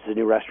Bar, which is a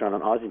new restaurant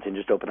on Ossington,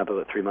 just opened up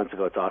about 3 months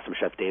ago. It's awesome.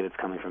 Chef David's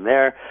coming from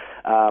there.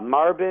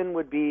 Marbin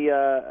would be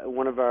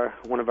one of our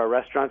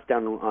restaurants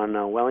down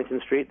on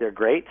Wellington Street. They're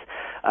great.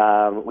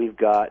 We've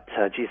got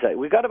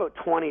we've got about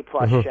 20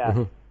 plus chefs.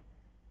 Mm-hmm.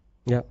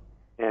 Yeah.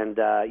 And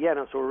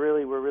so we're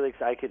really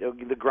excited.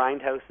 The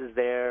Grindhouse is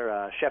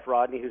there. Chef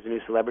Rodney, who's a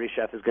new celebrity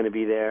chef, is going to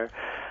be there.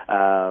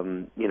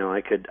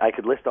 I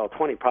could list all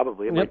 20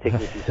 probably. It might take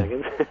me a few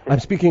seconds. I'm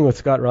speaking with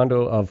Scott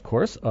Rondo, of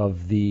course,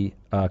 of the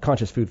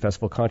Conscious Food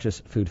Festival,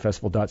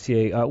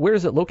 consciousfoodfestival.ca. Where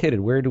is it located?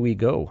 Where do we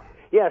go?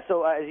 Yeah,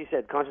 so as you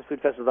said,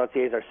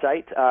 consciousfoodfestival.ca is our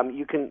site.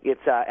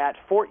 It's at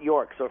Fort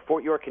York, so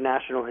Fort York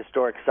National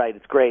Historic Site.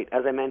 It's great.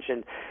 As I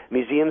mentioned,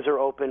 museums are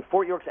open.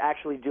 Fort York's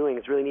actually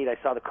it's really neat. I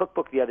saw the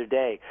cookbook the other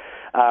day.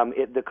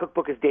 The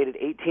cookbook is dated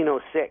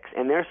 1806,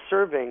 and they're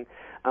serving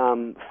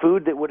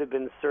food that would have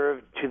been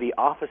served to the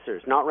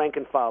officers, not rank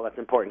and file. That's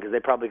important because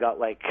they probably got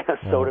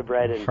soda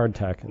bread and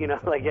hardtack,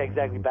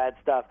 exactly, bad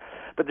stuff.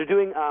 But they're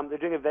doing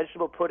a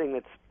vegetable pudding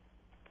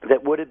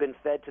that would have been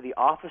fed to the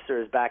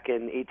officers back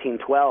in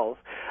 1812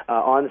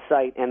 on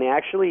site, and they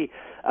actually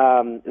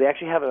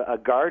have a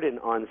garden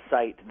on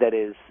site that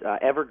is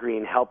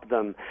evergreen. Help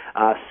them,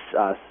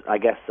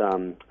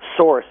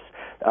 source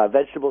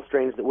vegetable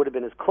strains that would have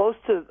been as close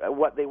to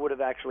what they would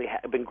have actually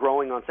been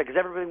growing on site, because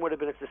everything would have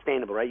been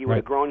sustainable, right? You would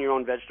have grown your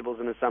own vegetables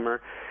in the summer.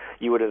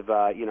 You would have,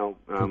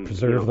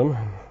 preserved them,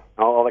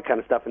 all that kind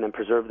of stuff, and then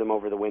preserve them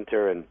over the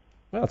winter. And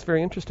well, it's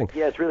very interesting.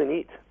 Yeah, it's really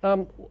neat.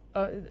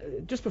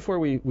 Just before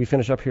we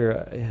finish up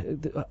here,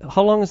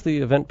 how long has the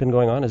event been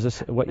going on?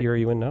 What year are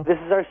you in now? This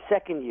is our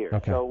second year.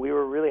 Okay. So we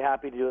were really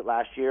happy to do it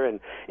last year, and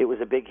it was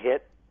a big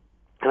hit.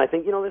 And I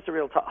think, this is a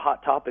real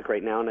hot topic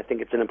right now, and I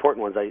think it's an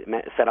important one, as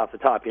I said off the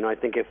top. I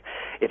think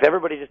if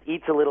everybody just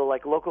eats a little,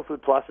 like Local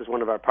Food Plus is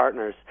one of our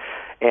partners,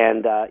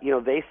 and,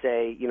 they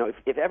say,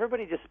 if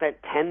everybody just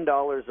spent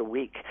 $10 a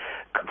week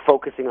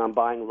focusing on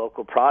buying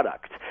local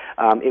product,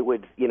 it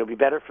would, be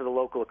better for the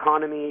local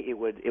economy. It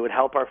would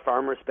help our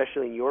farmers,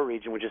 especially in your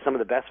region, which is some of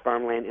the best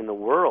farmland in the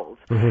world,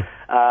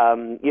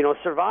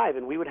 survive,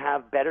 and we would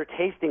have better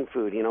tasting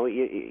food.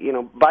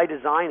 By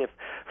design, if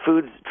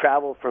foods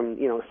travel from,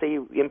 say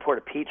you import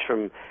a peach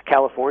from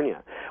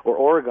California or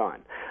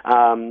Oregon,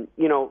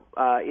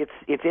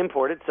 it's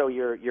imported, so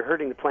you're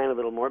hurting the plant a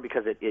little more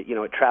because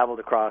it traveled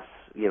across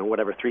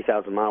whatever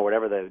 3,000 mile,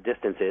 whatever the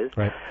distance is.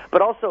 Right.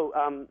 But also,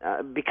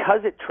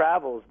 because it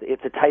travels,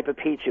 it's a type of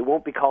peach. It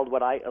won't be called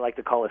what I like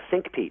to call a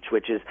sink peach,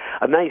 which is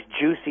a nice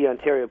juicy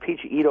Ontario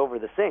peach you eat over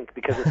the sink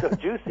because it's so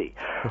juicy.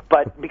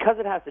 But because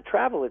it has to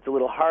travel, it's a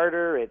little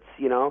harder. It's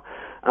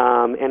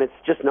and it's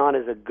just not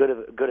as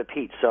good a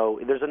peach. So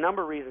there's a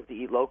number of reasons to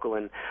eat local,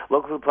 and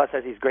Local Food Plus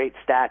has these great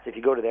stats. If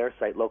you go to their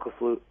site,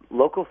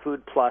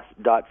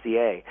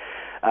 localfoodplus.ca,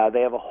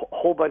 they have a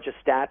whole bunch of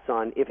stats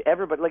on if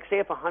everybody, like say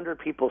if 100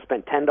 people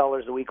spent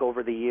 $10 a week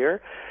over the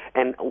year,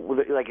 and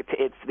like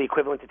it's the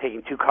equivalent to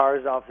taking 2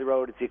 cars off the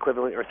road, it's the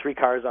equivalent, or 3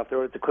 cars off the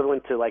road, it's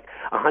equivalent to like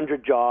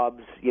 100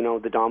 jobs,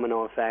 the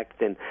domino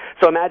effect. And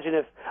so imagine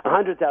if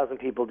 100,000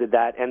 people did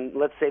that, and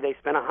let's say they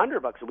spent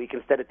 $100 a week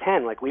instead of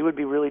 10, like we would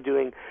be really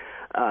doing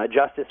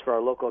justice for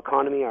our local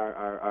economy,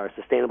 our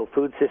sustainable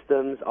food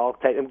systems,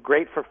 and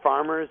great for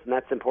farmers, and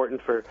that's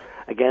important for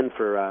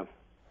our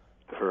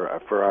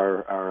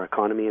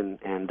economy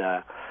and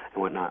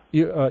whatnot.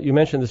 You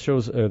mentioned this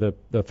shows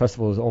the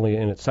festival is only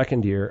in its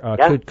second year.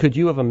 Yeah. Could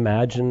you have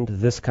imagined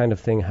this kind of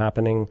thing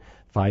happening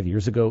 5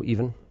 years ago,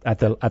 even at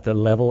the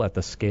level, at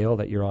the scale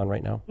that you're on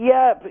right now?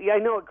 Yeah, I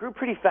know it grew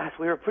pretty fast.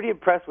 We were pretty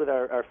impressed with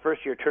our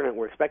first year tournament.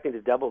 We're expecting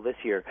to double this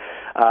year,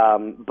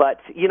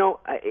 but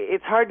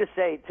it's hard to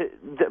say.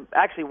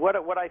 Actually,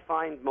 what I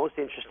find most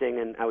interesting,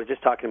 and I was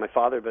just talking to my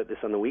father about this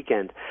on the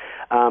weekend,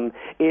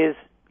 is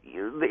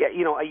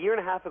a year and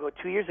a half ago,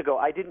 2 years ago,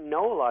 I didn't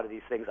know a lot of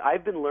these things.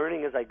 I've been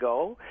learning as I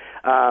go.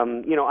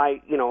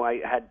 I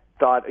had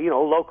thought,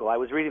 local. I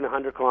was reading the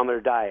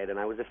 100-kilometer diet, and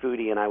I was a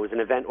foodie, and I was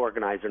an event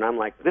organizer, and I'm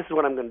like, this is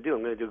what I'm going to do.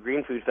 I'm going to do a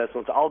green food festival.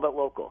 It's all about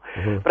local.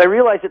 Mm-hmm. But I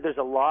realized that there's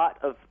a lot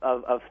of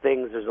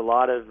things. There's a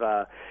lot of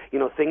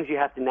things you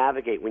have to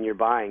navigate when you're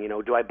buying.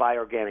 Do I buy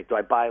organic? Do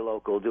I buy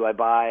local? Do I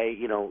buy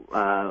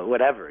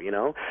whatever?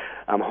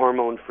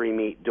 Hormone-free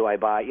meat? Do I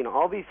buy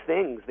all these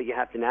things that you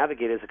have to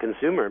navigate as a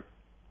consumer?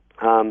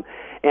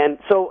 And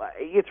so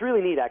it's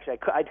really neat, actually.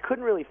 I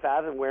couldn't really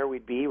fathom where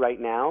we'd be right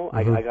now,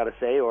 mm-hmm. I got to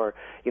say, or,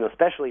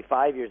 especially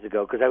 5 years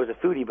ago, because I was a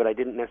foodie, but I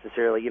didn't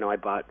necessarily,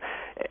 I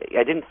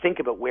didn't think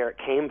about where it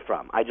came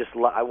from. I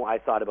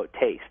thought about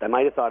taste. I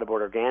might have thought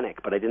about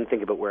organic, but I didn't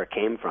think about where it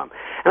came from.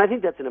 And I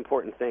think that's an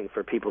important thing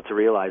for people to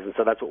realize, and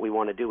so that's what we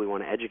want to do. We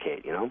want to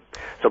educate,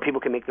 so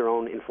people can make their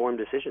own informed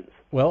decisions.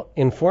 Well,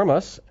 inform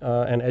us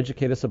and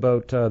educate us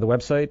about the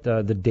website,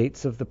 the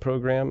dates of the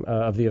program,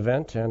 of the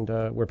event, and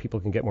where people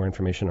can get more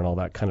information and all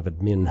that kind of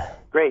admin.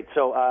 Great.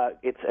 So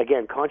it's,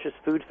 again,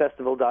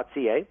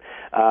 consciousfoodfestival.ca.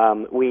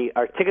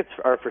 Our tickets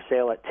are for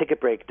sale at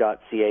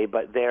ticketbreak.ca,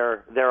 but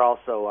they're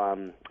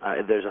also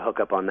there's a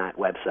hookup on that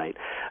website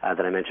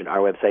that I mentioned, our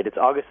website. It's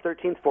August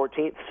 13th,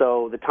 14th,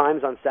 so the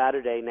times on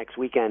Saturday next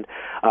weekend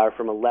are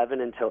from 11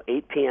 until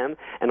 8 p.m.,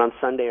 and on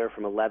Sunday are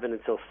from 11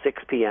 until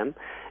 6 p.m.,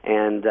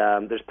 and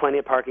there's plenty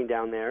of parking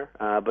down there,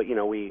 but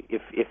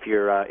if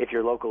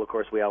you're local, of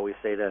course, we always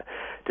say to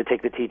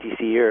take the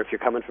TTC, or if you're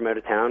coming from out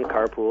of town,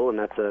 carpool, and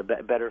that's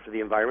better for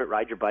the environment,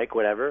 ride your bike,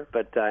 whatever,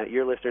 but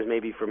your listeners may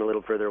be from a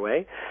little further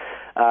away.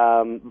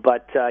 And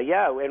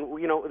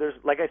there's,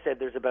 like I said,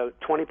 there's about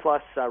 20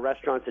 plus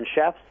restaurants and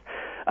chefs,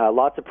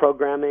 lots of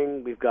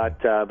programming. We've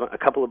got a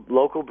couple of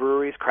local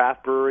breweries,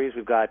 craft breweries.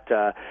 We've got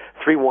 3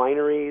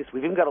 wineries.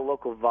 We've even got a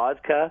local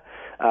vodka.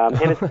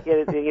 And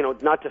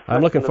it's not to.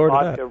 I'm looking forward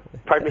vodka, to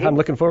that. Pardon me? I'm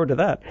looking forward to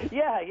that.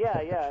 Yeah,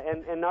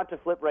 and not to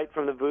flip right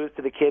from the booze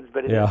to the kids,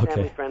 but it's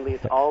family friendly.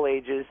 It's all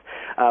ages.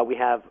 We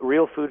have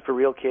real food for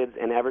real kids,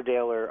 and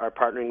Everdale are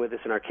partnering with us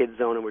in our kids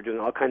zone, and we're doing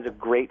all kinds of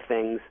great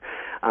things.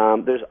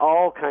 There's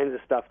all kinds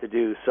of stuff to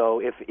do. So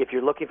if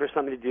you're looking for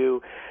something to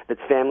do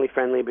that's family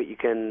friendly, but you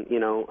can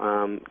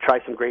try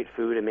some great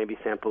food and maybe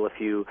sample a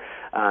few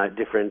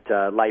different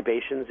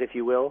libations, if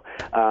you will,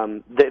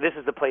 this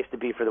is the place to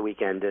be for the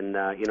weekend. And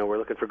we're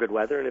looking for good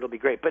weather, and it'll be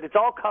great. But it's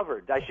all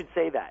covered. I should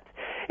say that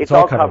it's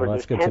all covered. Well,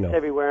 there's tents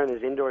everywhere, and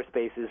there's indoor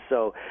spaces.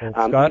 So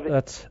Scott,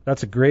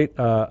 that's a great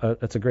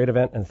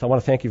event, and I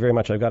want to thank you very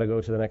much. I've got to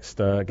go to the next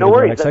segment,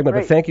 great.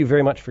 but thank you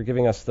very much for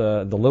giving us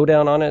the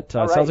lowdown on it.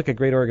 Right. Sounds like a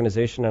great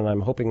organization, and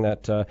I'm hoping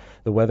that the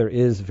weather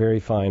is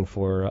very fine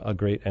for a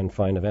great and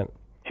fine event.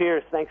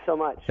 Cheers. Thanks so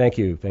much. Thank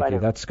you. Bye now.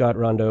 That's Scott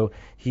Rondeau.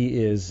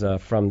 He is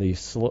from the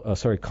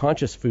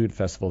Conscious Food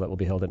Festival that will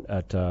be held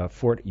at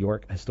Fort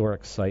York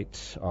Historic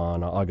Site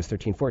on August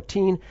 13,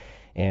 14.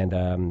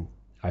 And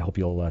I hope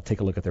you'll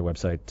take a look at their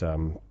website,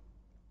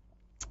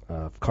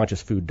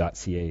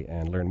 consciousfood.ca,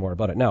 and learn more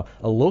about it. Now,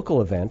 a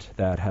local event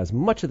that has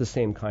much of the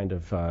same kind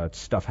of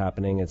stuff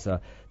happening is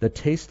the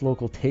Taste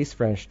Local, Taste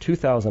Fresh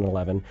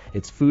 2011.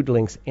 It's Food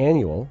Link's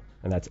annual,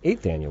 and that's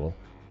 8th annual,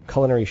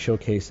 culinary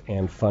showcase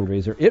and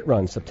fundraiser. It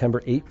runs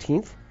September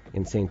 18th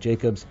in St.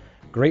 Jacobs.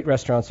 Great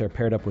restaurants are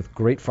paired up with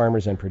great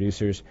farmers and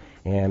producers,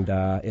 and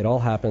it all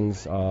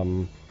happens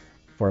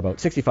for about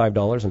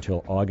 $65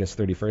 until August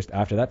 31st.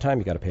 After that time,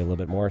 you got to pay a little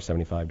bit more,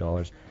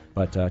 $75.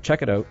 But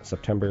check it out,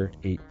 September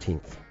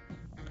 18th.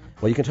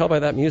 Well, you can tell by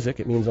that music,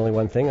 it means only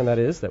one thing, and that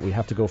is that we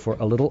have to go for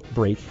a little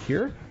break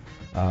here.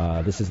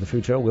 This is The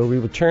Food Show. We'll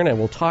return, and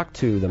we'll talk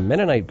to the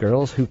Mennonite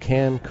girls who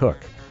can cook.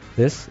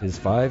 This is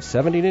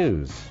 570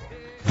 News.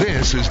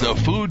 This is The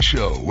Food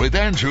Show with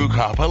Andrew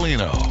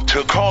Coppolino.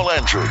 To call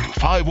Andrew,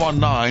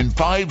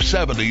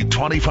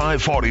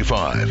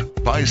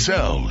 519-570-2545. By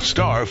cell,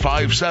 star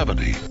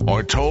 570.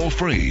 Or toll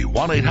free,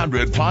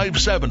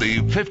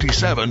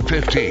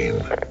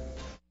 1-800-570-5715.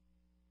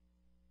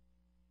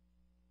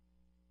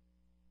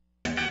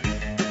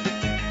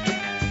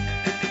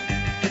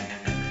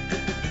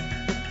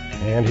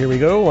 And here we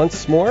go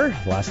once more.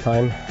 Last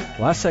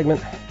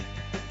segment.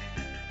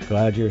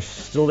 Glad you're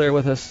still there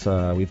with us.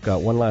 We've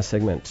got one last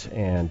segment,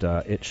 and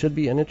it should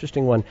be an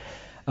interesting one.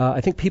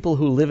 I think people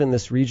who live in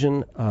this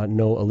region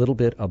know a little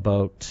bit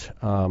about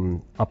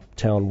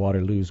Uptown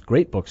Waterloo's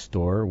great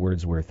bookstore,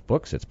 Wordsworth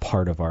Books. It's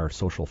part of our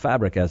social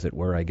fabric, as it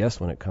were, I guess,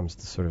 when it comes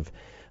to sort of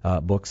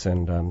books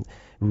and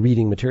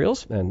reading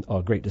materials. And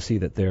great to see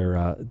that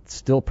they're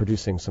still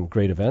producing some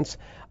great events.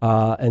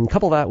 And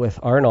couple that with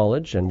our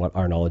knowledge and what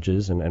our knowledge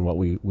is and what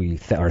we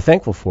are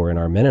thankful for in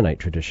our Mennonite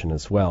tradition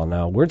as well.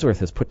 Now, Wordsworth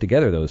has put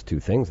together those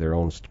two things, their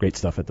own great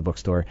stuff at the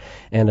bookstore,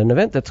 and an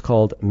event that's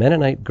called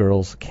Mennonite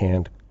Girls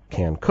Can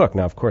Cook.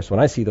 Now, of course,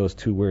 when I see those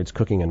two words,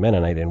 cooking and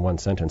Mennonite, in one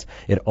sentence,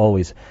 it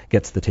always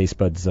gets the taste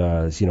buds, sort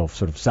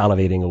of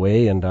salivating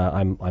away, and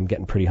I'm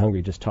getting pretty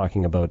hungry just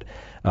talking about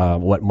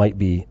what might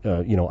be,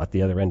 at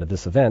the other end of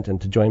this event.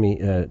 And joining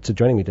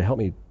me to help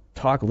me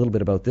talk a little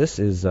bit about this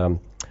is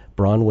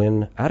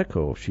Bronwyn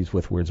Attico. She's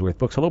with Wordsworth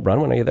Books. Hello,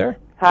 Bronwyn. Are you there?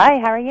 Hi.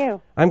 How are you?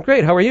 I'm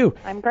great. How are you?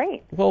 I'm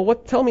great. Well,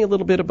 tell me a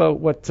little bit about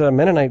what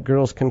Mennonite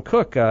Girls Can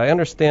Cook. I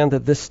understand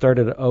that this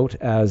started out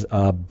as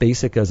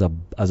basic as a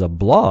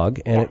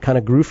blog, and it kind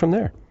of grew from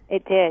there.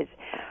 It did.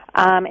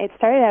 It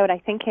started out, I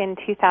think, in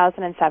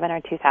 2007 or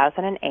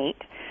 2008.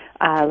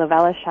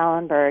 Lovella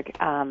Schallenberg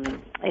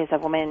is a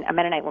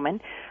Mennonite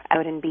woman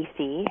out in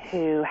BC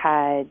who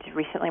had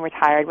recently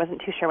retired,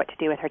 wasn't too sure what to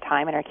do with her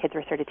time, and her kids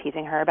were sort of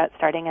teasing her about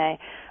starting a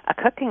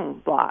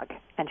cooking blog.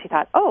 And she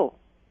thought, oh,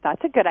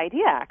 that's a good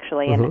idea,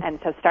 actually, and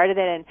so started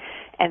it,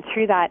 and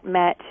through that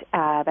met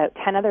about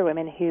 10 other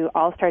women who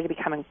all started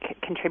becoming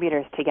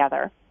contributors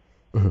together.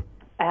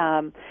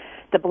 The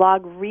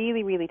blog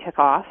really, really took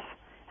off.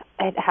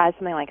 It has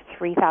something like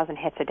 3,000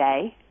 hits a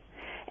day,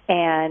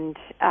 and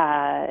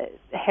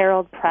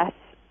Herald Press,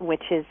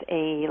 which is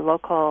a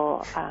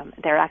local,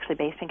 they're actually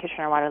based in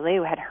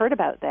Kitchener-Waterloo, had heard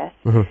about this.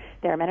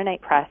 They're a Mennonite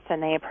press,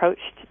 and they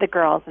approached the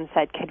girls and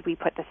said, could we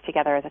put this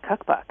together as a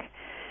cookbook?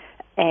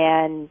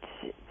 And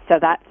so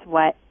that's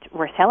what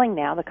we're selling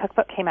now. The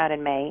cookbook came out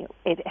in May.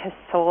 It has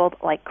sold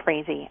like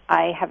crazy.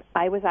 I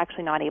was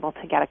actually not able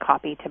to get a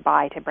copy to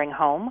bring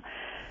home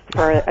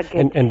for a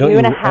good and two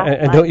and a half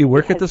months. And don't you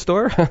work at the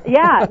store?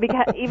 Yeah,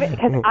 because we'd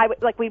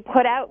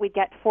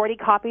get 40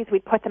 copies,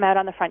 we'd put them out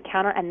on the front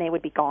counter, and they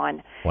would be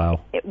gone.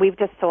 Wow. We've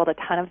just sold a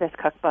ton of this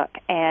cookbook,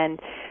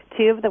 and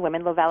two of the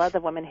women, Lovella,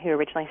 the woman who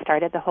originally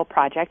started the whole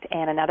project,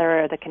 and another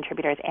of the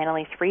contributors,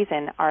 Annalise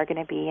Friesen, are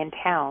going to be in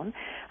town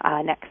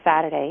next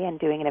Saturday and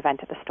doing an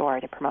event at the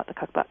store to promote the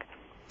cookbook.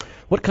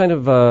 What kind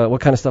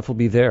of stuff will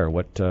be there?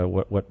 What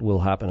will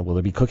happen? Will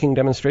there be cooking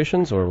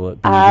demonstrations, or will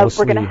it be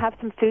mostly? We're going to have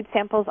some food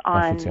samples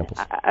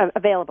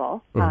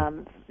available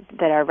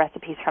that are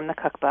recipes from the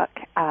cookbook.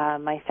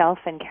 Myself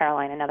and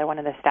Caroline, another one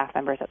of the staff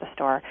members at the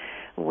store,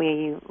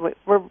 we're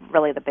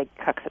really the big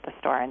cooks at the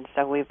store, and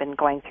so we've been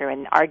going through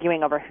and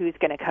arguing over who's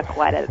going to cook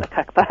what at the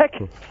cookbook.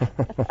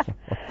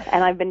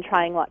 And I've been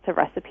trying lots of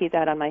recipes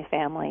out on my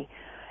family.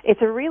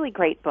 It's a really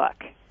great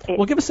book.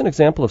 Well, give us an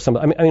example of some.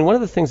 I mean, one of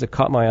the things that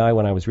caught my eye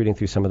when I was reading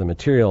through some of the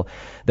material,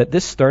 that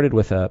this started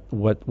with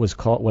what is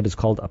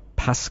called a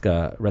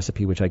Pascha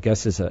recipe, which I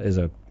guess is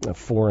a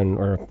foreign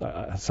or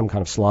some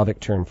kind of Slavic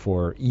term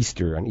for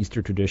Easter, an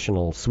Easter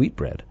traditional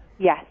sweetbread.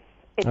 Yes,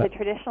 it's a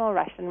traditional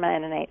Russian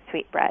Mennonite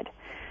sweetbread,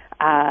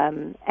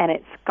 and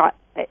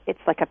it's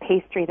like a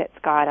pastry that's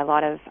got a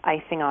lot of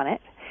icing on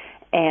it,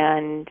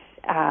 and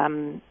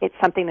it's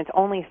something that's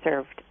only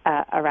served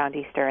around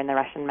Easter in the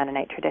Russian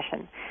Mennonite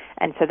tradition.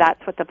 And so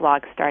that's what the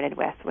blog started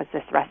with, was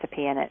this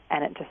recipe, and it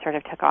just sort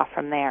of took off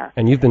from there.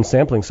 And you've been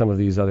sampling some of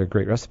these other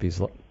great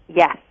recipes.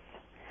 Yes.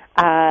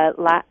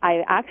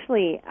 I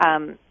actually,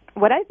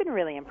 what I've been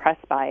really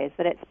impressed by is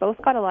that it's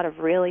both got a lot of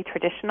really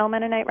traditional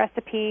Mennonite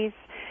recipes,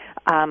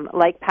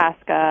 like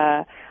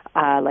Pascha,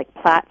 like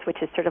Platz,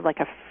 which is sort of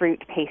like a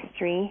fruit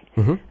pastry.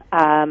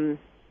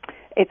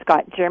 It's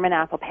got German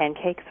apple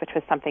pancakes, which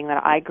was something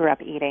that I grew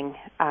up eating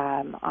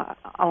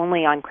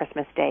only on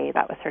Christmas Day.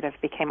 That was sort of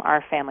became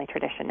our family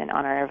tradition in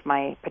honor of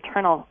my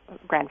paternal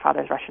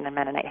grandfather's Russian and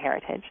Mennonite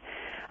heritage.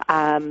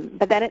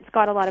 But then it's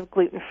got a lot of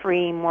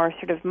gluten-free, more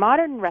sort of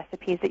modern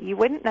recipes that you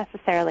wouldn't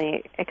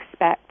necessarily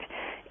expect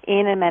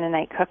in a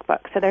Mennonite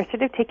cookbook. So they're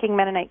sort of taking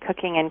Mennonite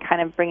cooking and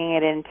kind of bringing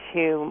it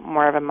into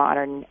more of a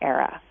modern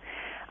era.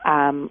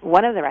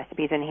 One of the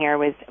recipes in here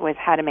was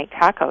how to make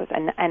tacos,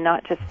 and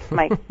not just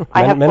my.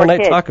 I have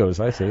Mennonite 4 kids.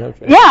 tacos, I see.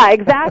 Okay. Yeah,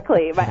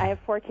 exactly. But I have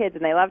 4 kids,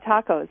 and they love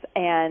tacos.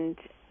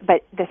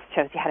 But this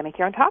shows you how to make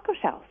your own taco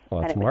shells.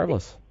 Well, that's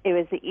marvelous. It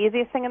was the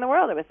easiest thing in the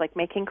world. It was like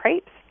making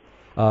crepes.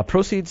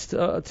 Proceeds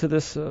to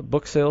this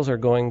book sales are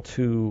going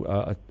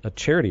to a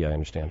charity, I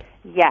understand.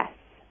 Yes.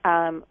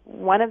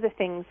 One of the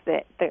things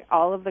that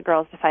all of the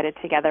girls decided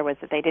together was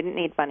that they didn't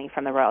need money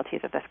from the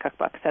royalties of this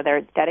cookbook. So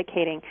they're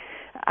dedicating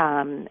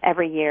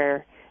every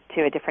year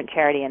to a different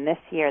charity. And this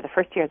year, the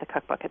first year of the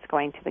cookbook, it's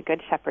going to the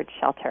Good Shepherd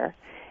Shelter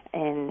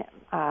in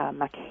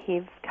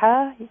Makivka.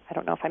 I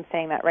don't know if I'm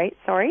saying that right.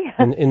 Sorry.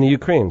 In the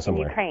Ukraine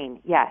somewhere. In Ukraine,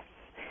 yes.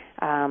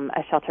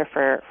 A shelter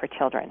for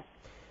children.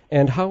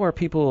 And how are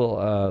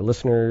people,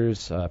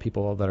 listeners,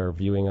 people that are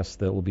viewing us,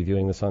 that will be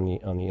viewing this on the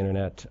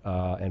internet,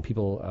 and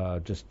people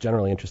just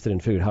generally interested in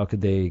food, how could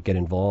they get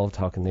involved?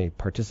 How can they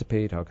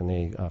participate? How can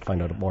they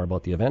find out more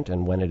about the event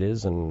and when it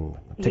is and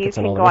tickets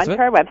and all the rest of it? You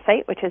can go onto our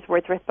website, which is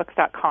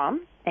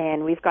wordsworthbooks.com,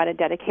 and we've got a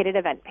dedicated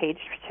event page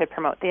to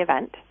promote the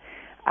event.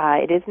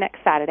 It is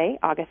next Saturday,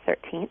 August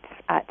 13th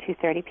at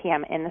 2:30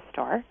 p.m. in the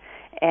store.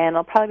 And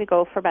it'll probably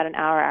go for about an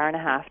hour, hour and a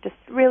half, just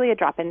really a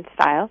drop-in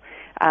style.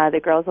 The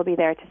girls will be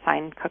there to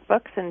sign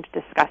cookbooks and to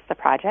discuss the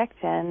project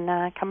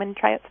and come and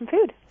try out some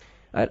food.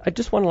 I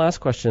just one last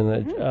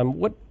question.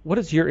 What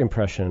is your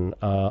impression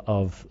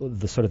of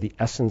the sort of the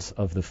essence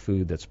of the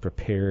food that's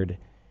prepared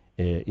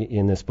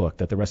in this book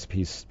that the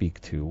recipes speak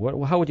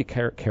to? How would you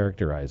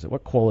characterize it?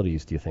 What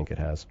qualities do you think it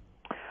has?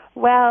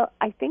 Well,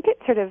 I think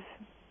it's sort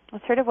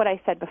of what I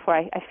said before.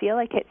 I feel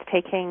like it's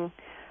taking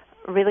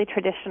really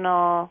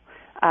traditional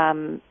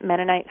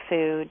Mennonite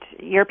food,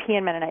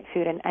 European Mennonite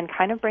food, and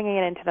kind of bringing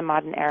it into the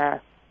modern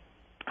era.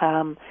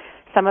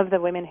 Some of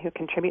the women who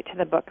contribute to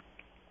the book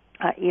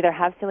either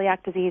have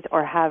celiac disease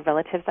or have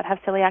relatives that have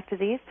celiac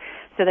disease.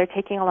 So they're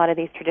taking a lot of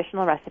these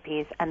traditional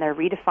recipes and they're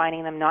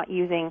redefining them, not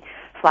using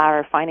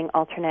flour, finding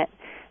alternate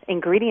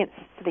ingredients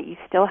so that you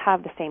still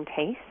have the same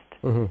taste,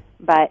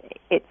 but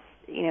it's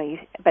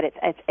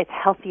it's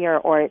healthier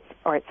or it's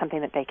something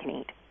that they can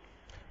eat.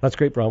 That's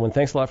great, Bronwyn.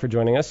 Thanks a lot for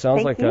joining us.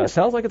 Sounds like it's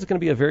going to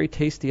be a very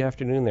tasty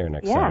afternoon there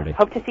next Saturday. Yeah,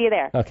 hope to see you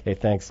there. Okay,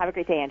 thanks. Have a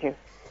great day, Andrew.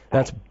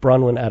 That's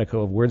Bronwyn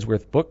Attico of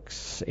Wordsworth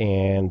Books,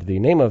 and the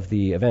name of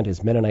the event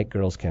is Mennonite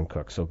Girls Can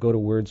Cook. So go to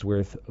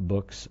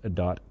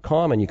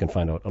wordsworthbooks.com and you can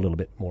find out a little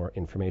bit more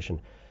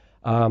information.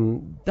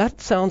 That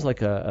sounds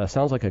like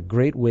a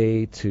great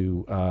way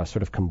to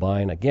sort of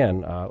combine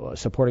again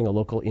supporting a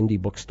local indie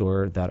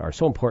bookstore that are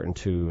so important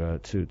to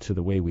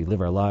the way we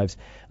live our lives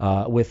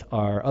with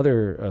our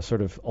other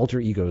sort of alter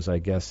egos, I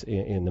guess,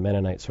 in the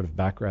Mennonite sort of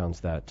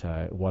backgrounds that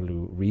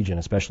Waterloo region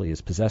especially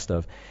is possessed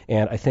of,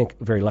 and I think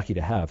very lucky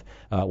to have.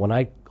 When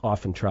I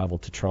often travel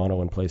to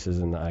Toronto and places,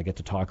 and I get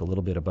to talk a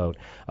little bit about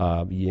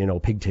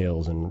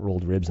pigtails and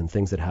rolled ribs and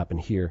things that happen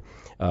here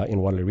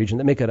in Waterloo region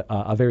that make it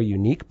a very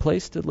unique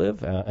place to live.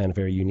 And a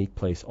very unique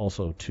place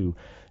also to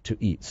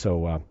eat.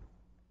 So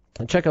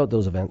check out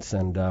those events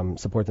and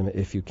support them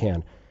if you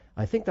can.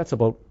 I think that's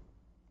about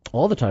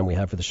all the time we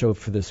have for the show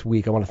for this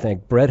week. I want to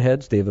thank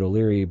Breadheads, David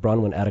O'Leary,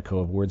 Bronwyn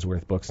Attico of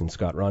Wordsworth Books, and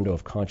Scott Rondo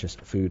of Conscious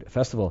Food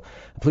Festival.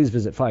 Please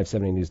visit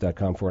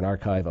 570news.com for an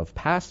archive of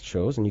past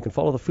shows, and you can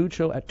follow the Food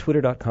Show at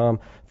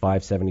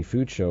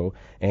twitter.com/570foodshow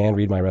and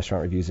read my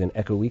restaurant reviews in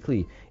Echo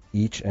Weekly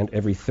each and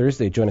every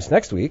Thursday. Join us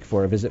next week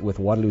for a visit with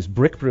Waterloo's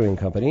Brick Brewing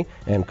Company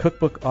and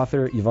cookbook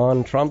author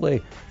Yvonne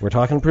Tremblay. We're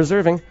talking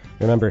preserving.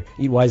 Remember,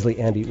 eat wisely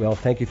and eat well.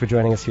 Thank you for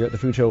joining us here at the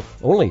Food Show,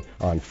 only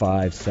on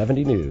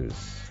 570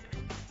 News.